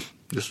in.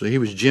 He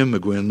was Jim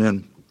McGuinn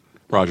then.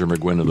 Roger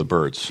McGuinn of the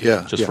Byrds.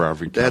 Yeah, just for our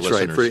that's listeners.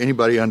 right. For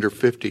anybody under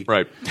 50,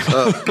 right?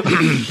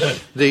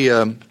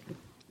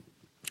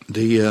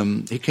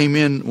 He came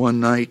in one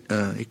night.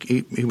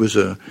 He was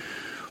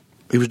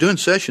doing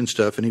session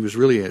stuff, and he was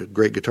really a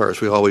great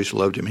guitarist. We always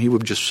loved him. He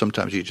would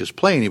sometimes he'd just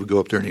play, and he would go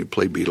up there and he'd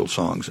play Beatles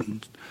songs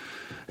and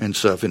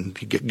stuff, and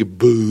he'd get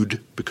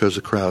booed because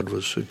the crowd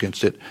was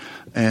against it.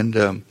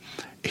 And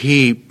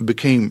he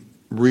became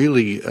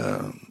really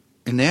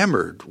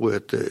enamored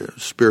with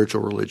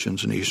spiritual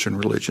religions and Eastern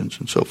religions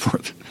and so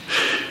forth.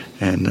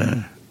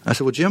 And I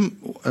said, "Well, Jim,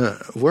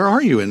 where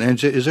are you? And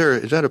is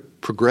that a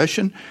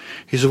progression?"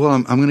 He said, "Well,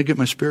 I'm going to get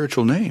my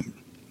spiritual name.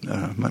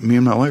 Me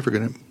and my wife are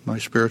going to my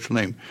spiritual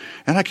name."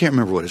 And I can't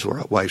remember what his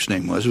wife's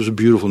name was. It was a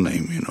beautiful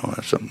name,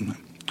 something.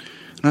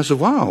 And I said,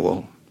 "Wow,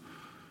 well,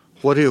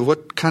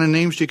 what kind of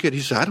names do you get?" He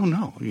said, "I don't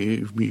know.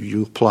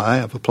 You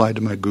apply. I've applied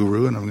to my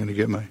guru, and I'm going to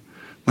get my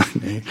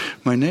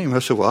name." I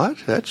said, "What?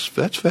 That's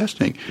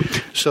fascinating."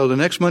 So the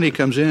next Monday he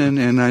comes in,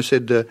 and I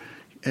said,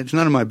 "It's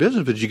none of my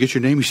business, but did you get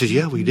your name?" He says,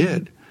 "Yeah, we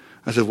did."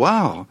 I said,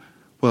 "Wow.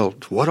 Well,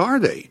 what are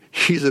they?"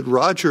 He said,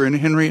 "Roger and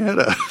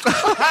Henrietta."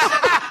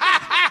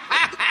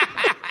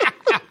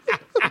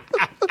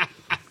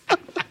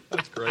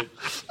 That's great.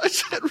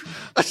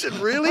 I said,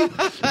 "Really?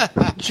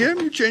 Jim,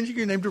 you're changing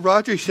your name to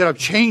Roger?" He said, "I've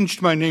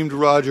changed my name to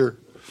Roger."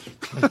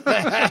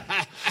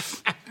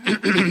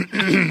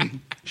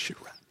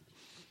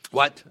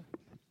 What?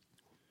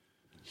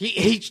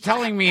 He's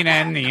telling me to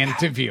end the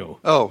interview.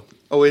 Oh,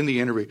 in the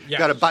interview. Yes.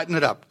 Got to button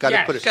it up. Got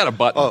to put it. Got a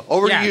button. Oh,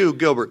 over to you,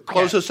 Gilbert.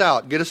 Close us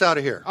out. Get us out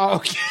of here.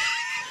 Okay.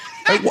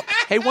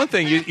 Hey, one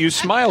thing. You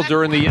smiled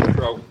during the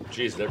intro.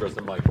 Jeez, there goes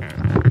the mic.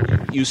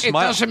 You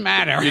smiled. It doesn't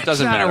matter. It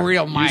doesn't it's not matter. a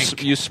real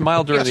mic. You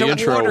smiled during the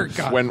intro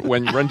when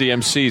Run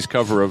DMC's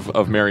cover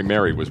of Mary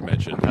Mary was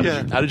mentioned.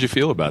 How did you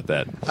feel about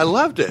that? I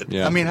loved it.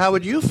 Yeah. I mean, how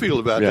would you feel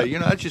about that?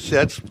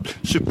 That's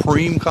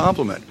supreme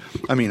compliment.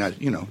 I mean,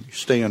 you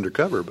stay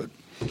undercover, but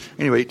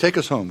anyway, take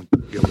us home,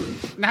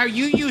 Gilbert. Now,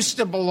 you used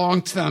to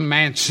belong to the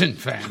Manson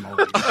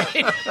family.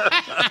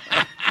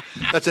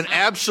 That's an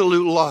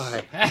absolute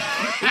lie.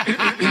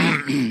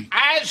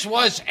 As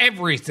was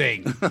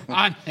everything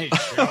on this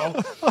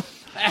show.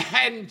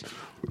 And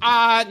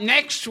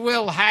next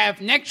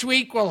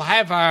week we'll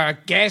have our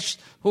guest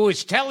who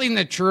is telling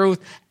the truth,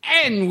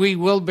 and we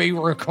will be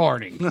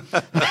recording.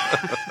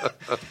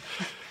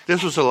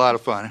 This was a lot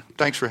of fun.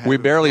 Thanks for having me.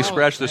 We barely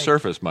scratched the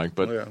surface, Mike,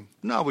 but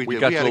no, we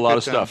got to a lot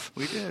of stuff.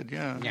 We did,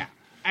 yeah. Yeah.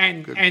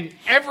 And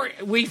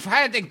we've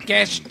had a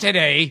guest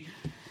today,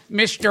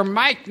 Mr.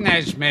 Mike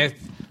Nesmith,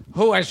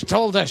 who has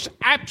told us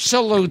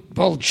absolute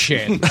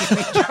bullshit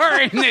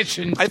during this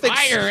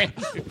entire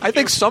interview. I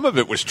think some of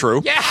it was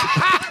true. Yeah.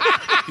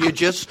 You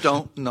just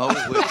don't know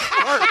which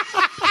part.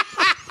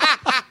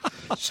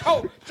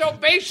 So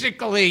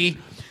basically,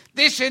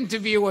 this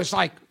interview was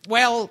like,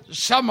 well,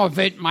 some of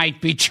it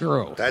might be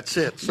true. That's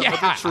it. Some of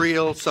it's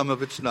real, some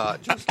of it's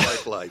not, just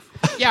like life.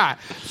 Yeah.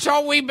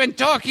 So we've been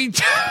talking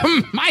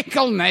to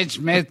Michael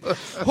Nesmith,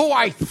 who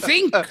I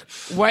think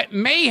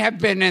may have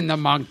been in the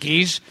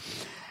Monkees.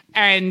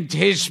 And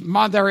his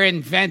mother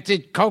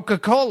invented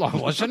Coca-Cola,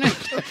 wasn't it?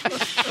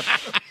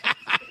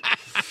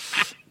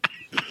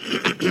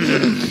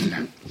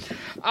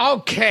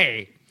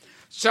 Okay.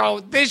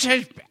 So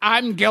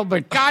I'm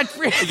Gilbert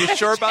Gottfried. Are you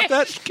sure about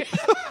that?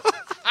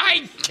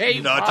 I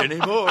gave Not up.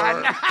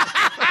 anymore.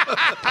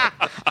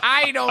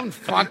 I don't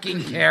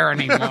fucking care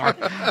anymore.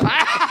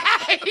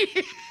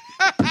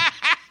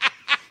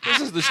 This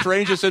is the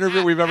strangest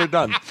interview we've ever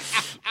done.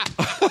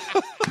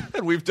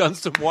 And we've done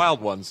some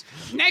wild ones.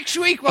 Next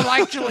week, we'll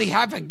actually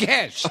have a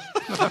guest.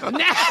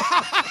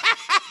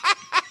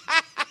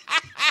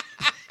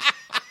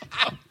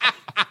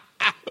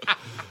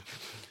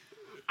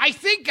 I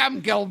think I'm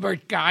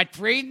Gilbert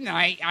Gottfried,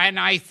 and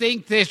I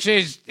think this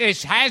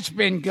has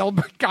been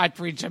Gilbert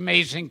Gottfried's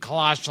Amazing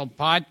Colossal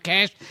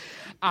Podcast.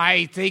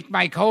 I think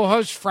my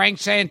co-host, Frank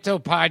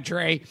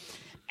Santopadre,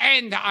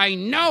 and I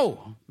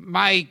know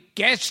my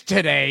guest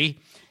today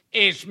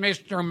is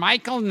Mr.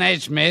 Michael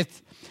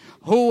Nesmith,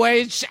 who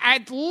is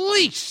at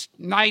least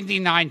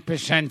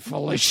 99%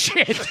 full of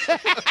shit.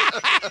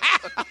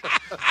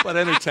 But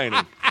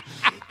entertaining.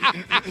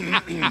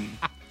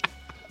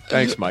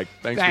 Thanks, Mike.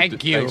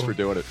 Thank you. Thanks for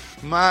doing it.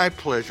 My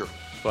pleasure.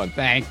 Fun.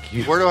 Thank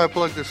you. Where do I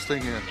plug this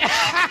thing in?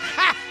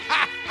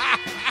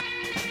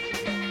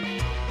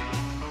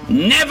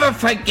 Never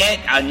forget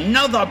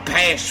another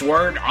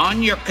password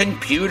on your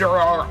computer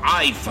or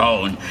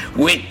iPhone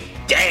with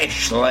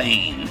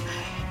Dashlane.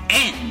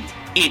 And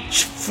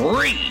it's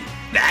free.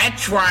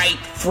 That's right,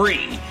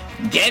 free.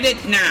 Get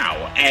it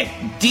now at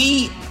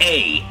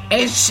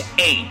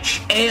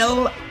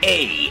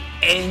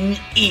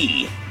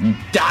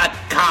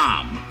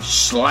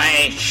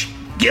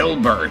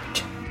dashlane.com/Gilbert.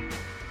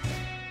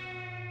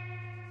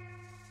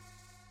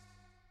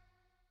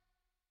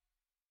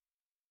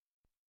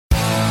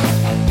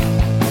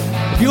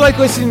 If you like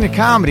listening to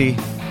comedy,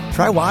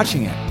 try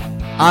watching it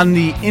on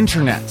the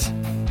internet.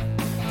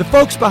 The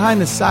folks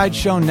behind the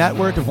Sideshow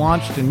Network have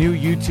launched a new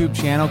YouTube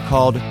channel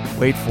called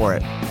Wait For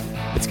It.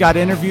 It's got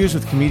interviews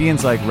with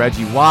comedians like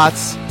Reggie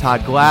Watts,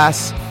 Todd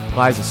Glass,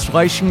 Liza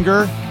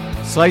Schlesinger.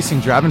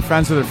 I've been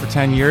friends with her for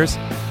 10 years.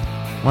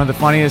 One of the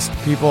funniest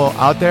people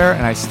out there,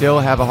 and I still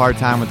have a hard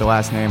time with the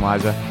last name,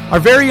 Liza. Our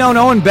very own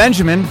Owen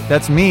Benjamin,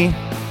 that's me,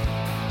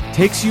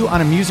 takes you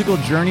on a musical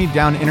journey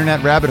down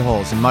internet rabbit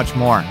holes and much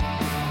more.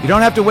 You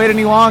don't have to wait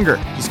any longer.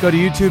 Just go to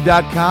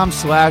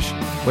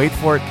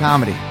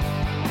youtube.com/waitforitcomedy.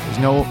 There's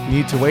no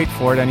need to wait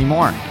for it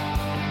anymore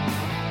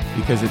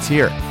because it's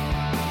here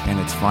and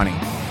it's funny.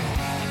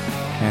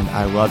 And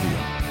I love you.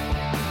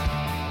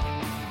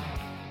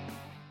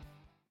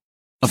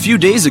 A few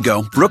days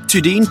ago, Brooke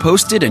Tudine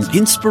posted an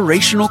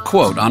inspirational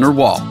quote on her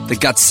wall that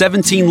got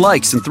 17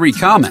 likes and 3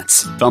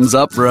 comments. Thumbs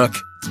up, Brooke.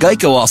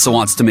 Geico also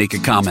wants to make a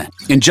comment.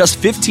 In just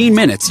 15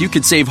 minutes, you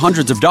could save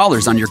hundreds of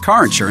dollars on your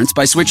car insurance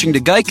by switching to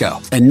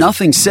Geico. And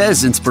nothing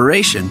says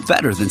inspiration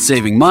better than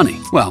saving money.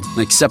 Well,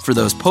 except for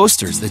those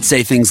posters that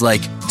say things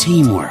like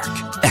teamwork,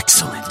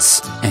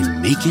 excellence,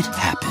 and make it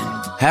happen.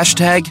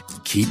 Hashtag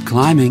keep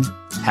climbing.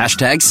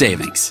 Hashtag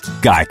savings.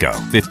 Geico.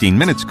 15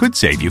 minutes could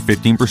save you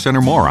 15%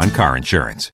 or more on car insurance.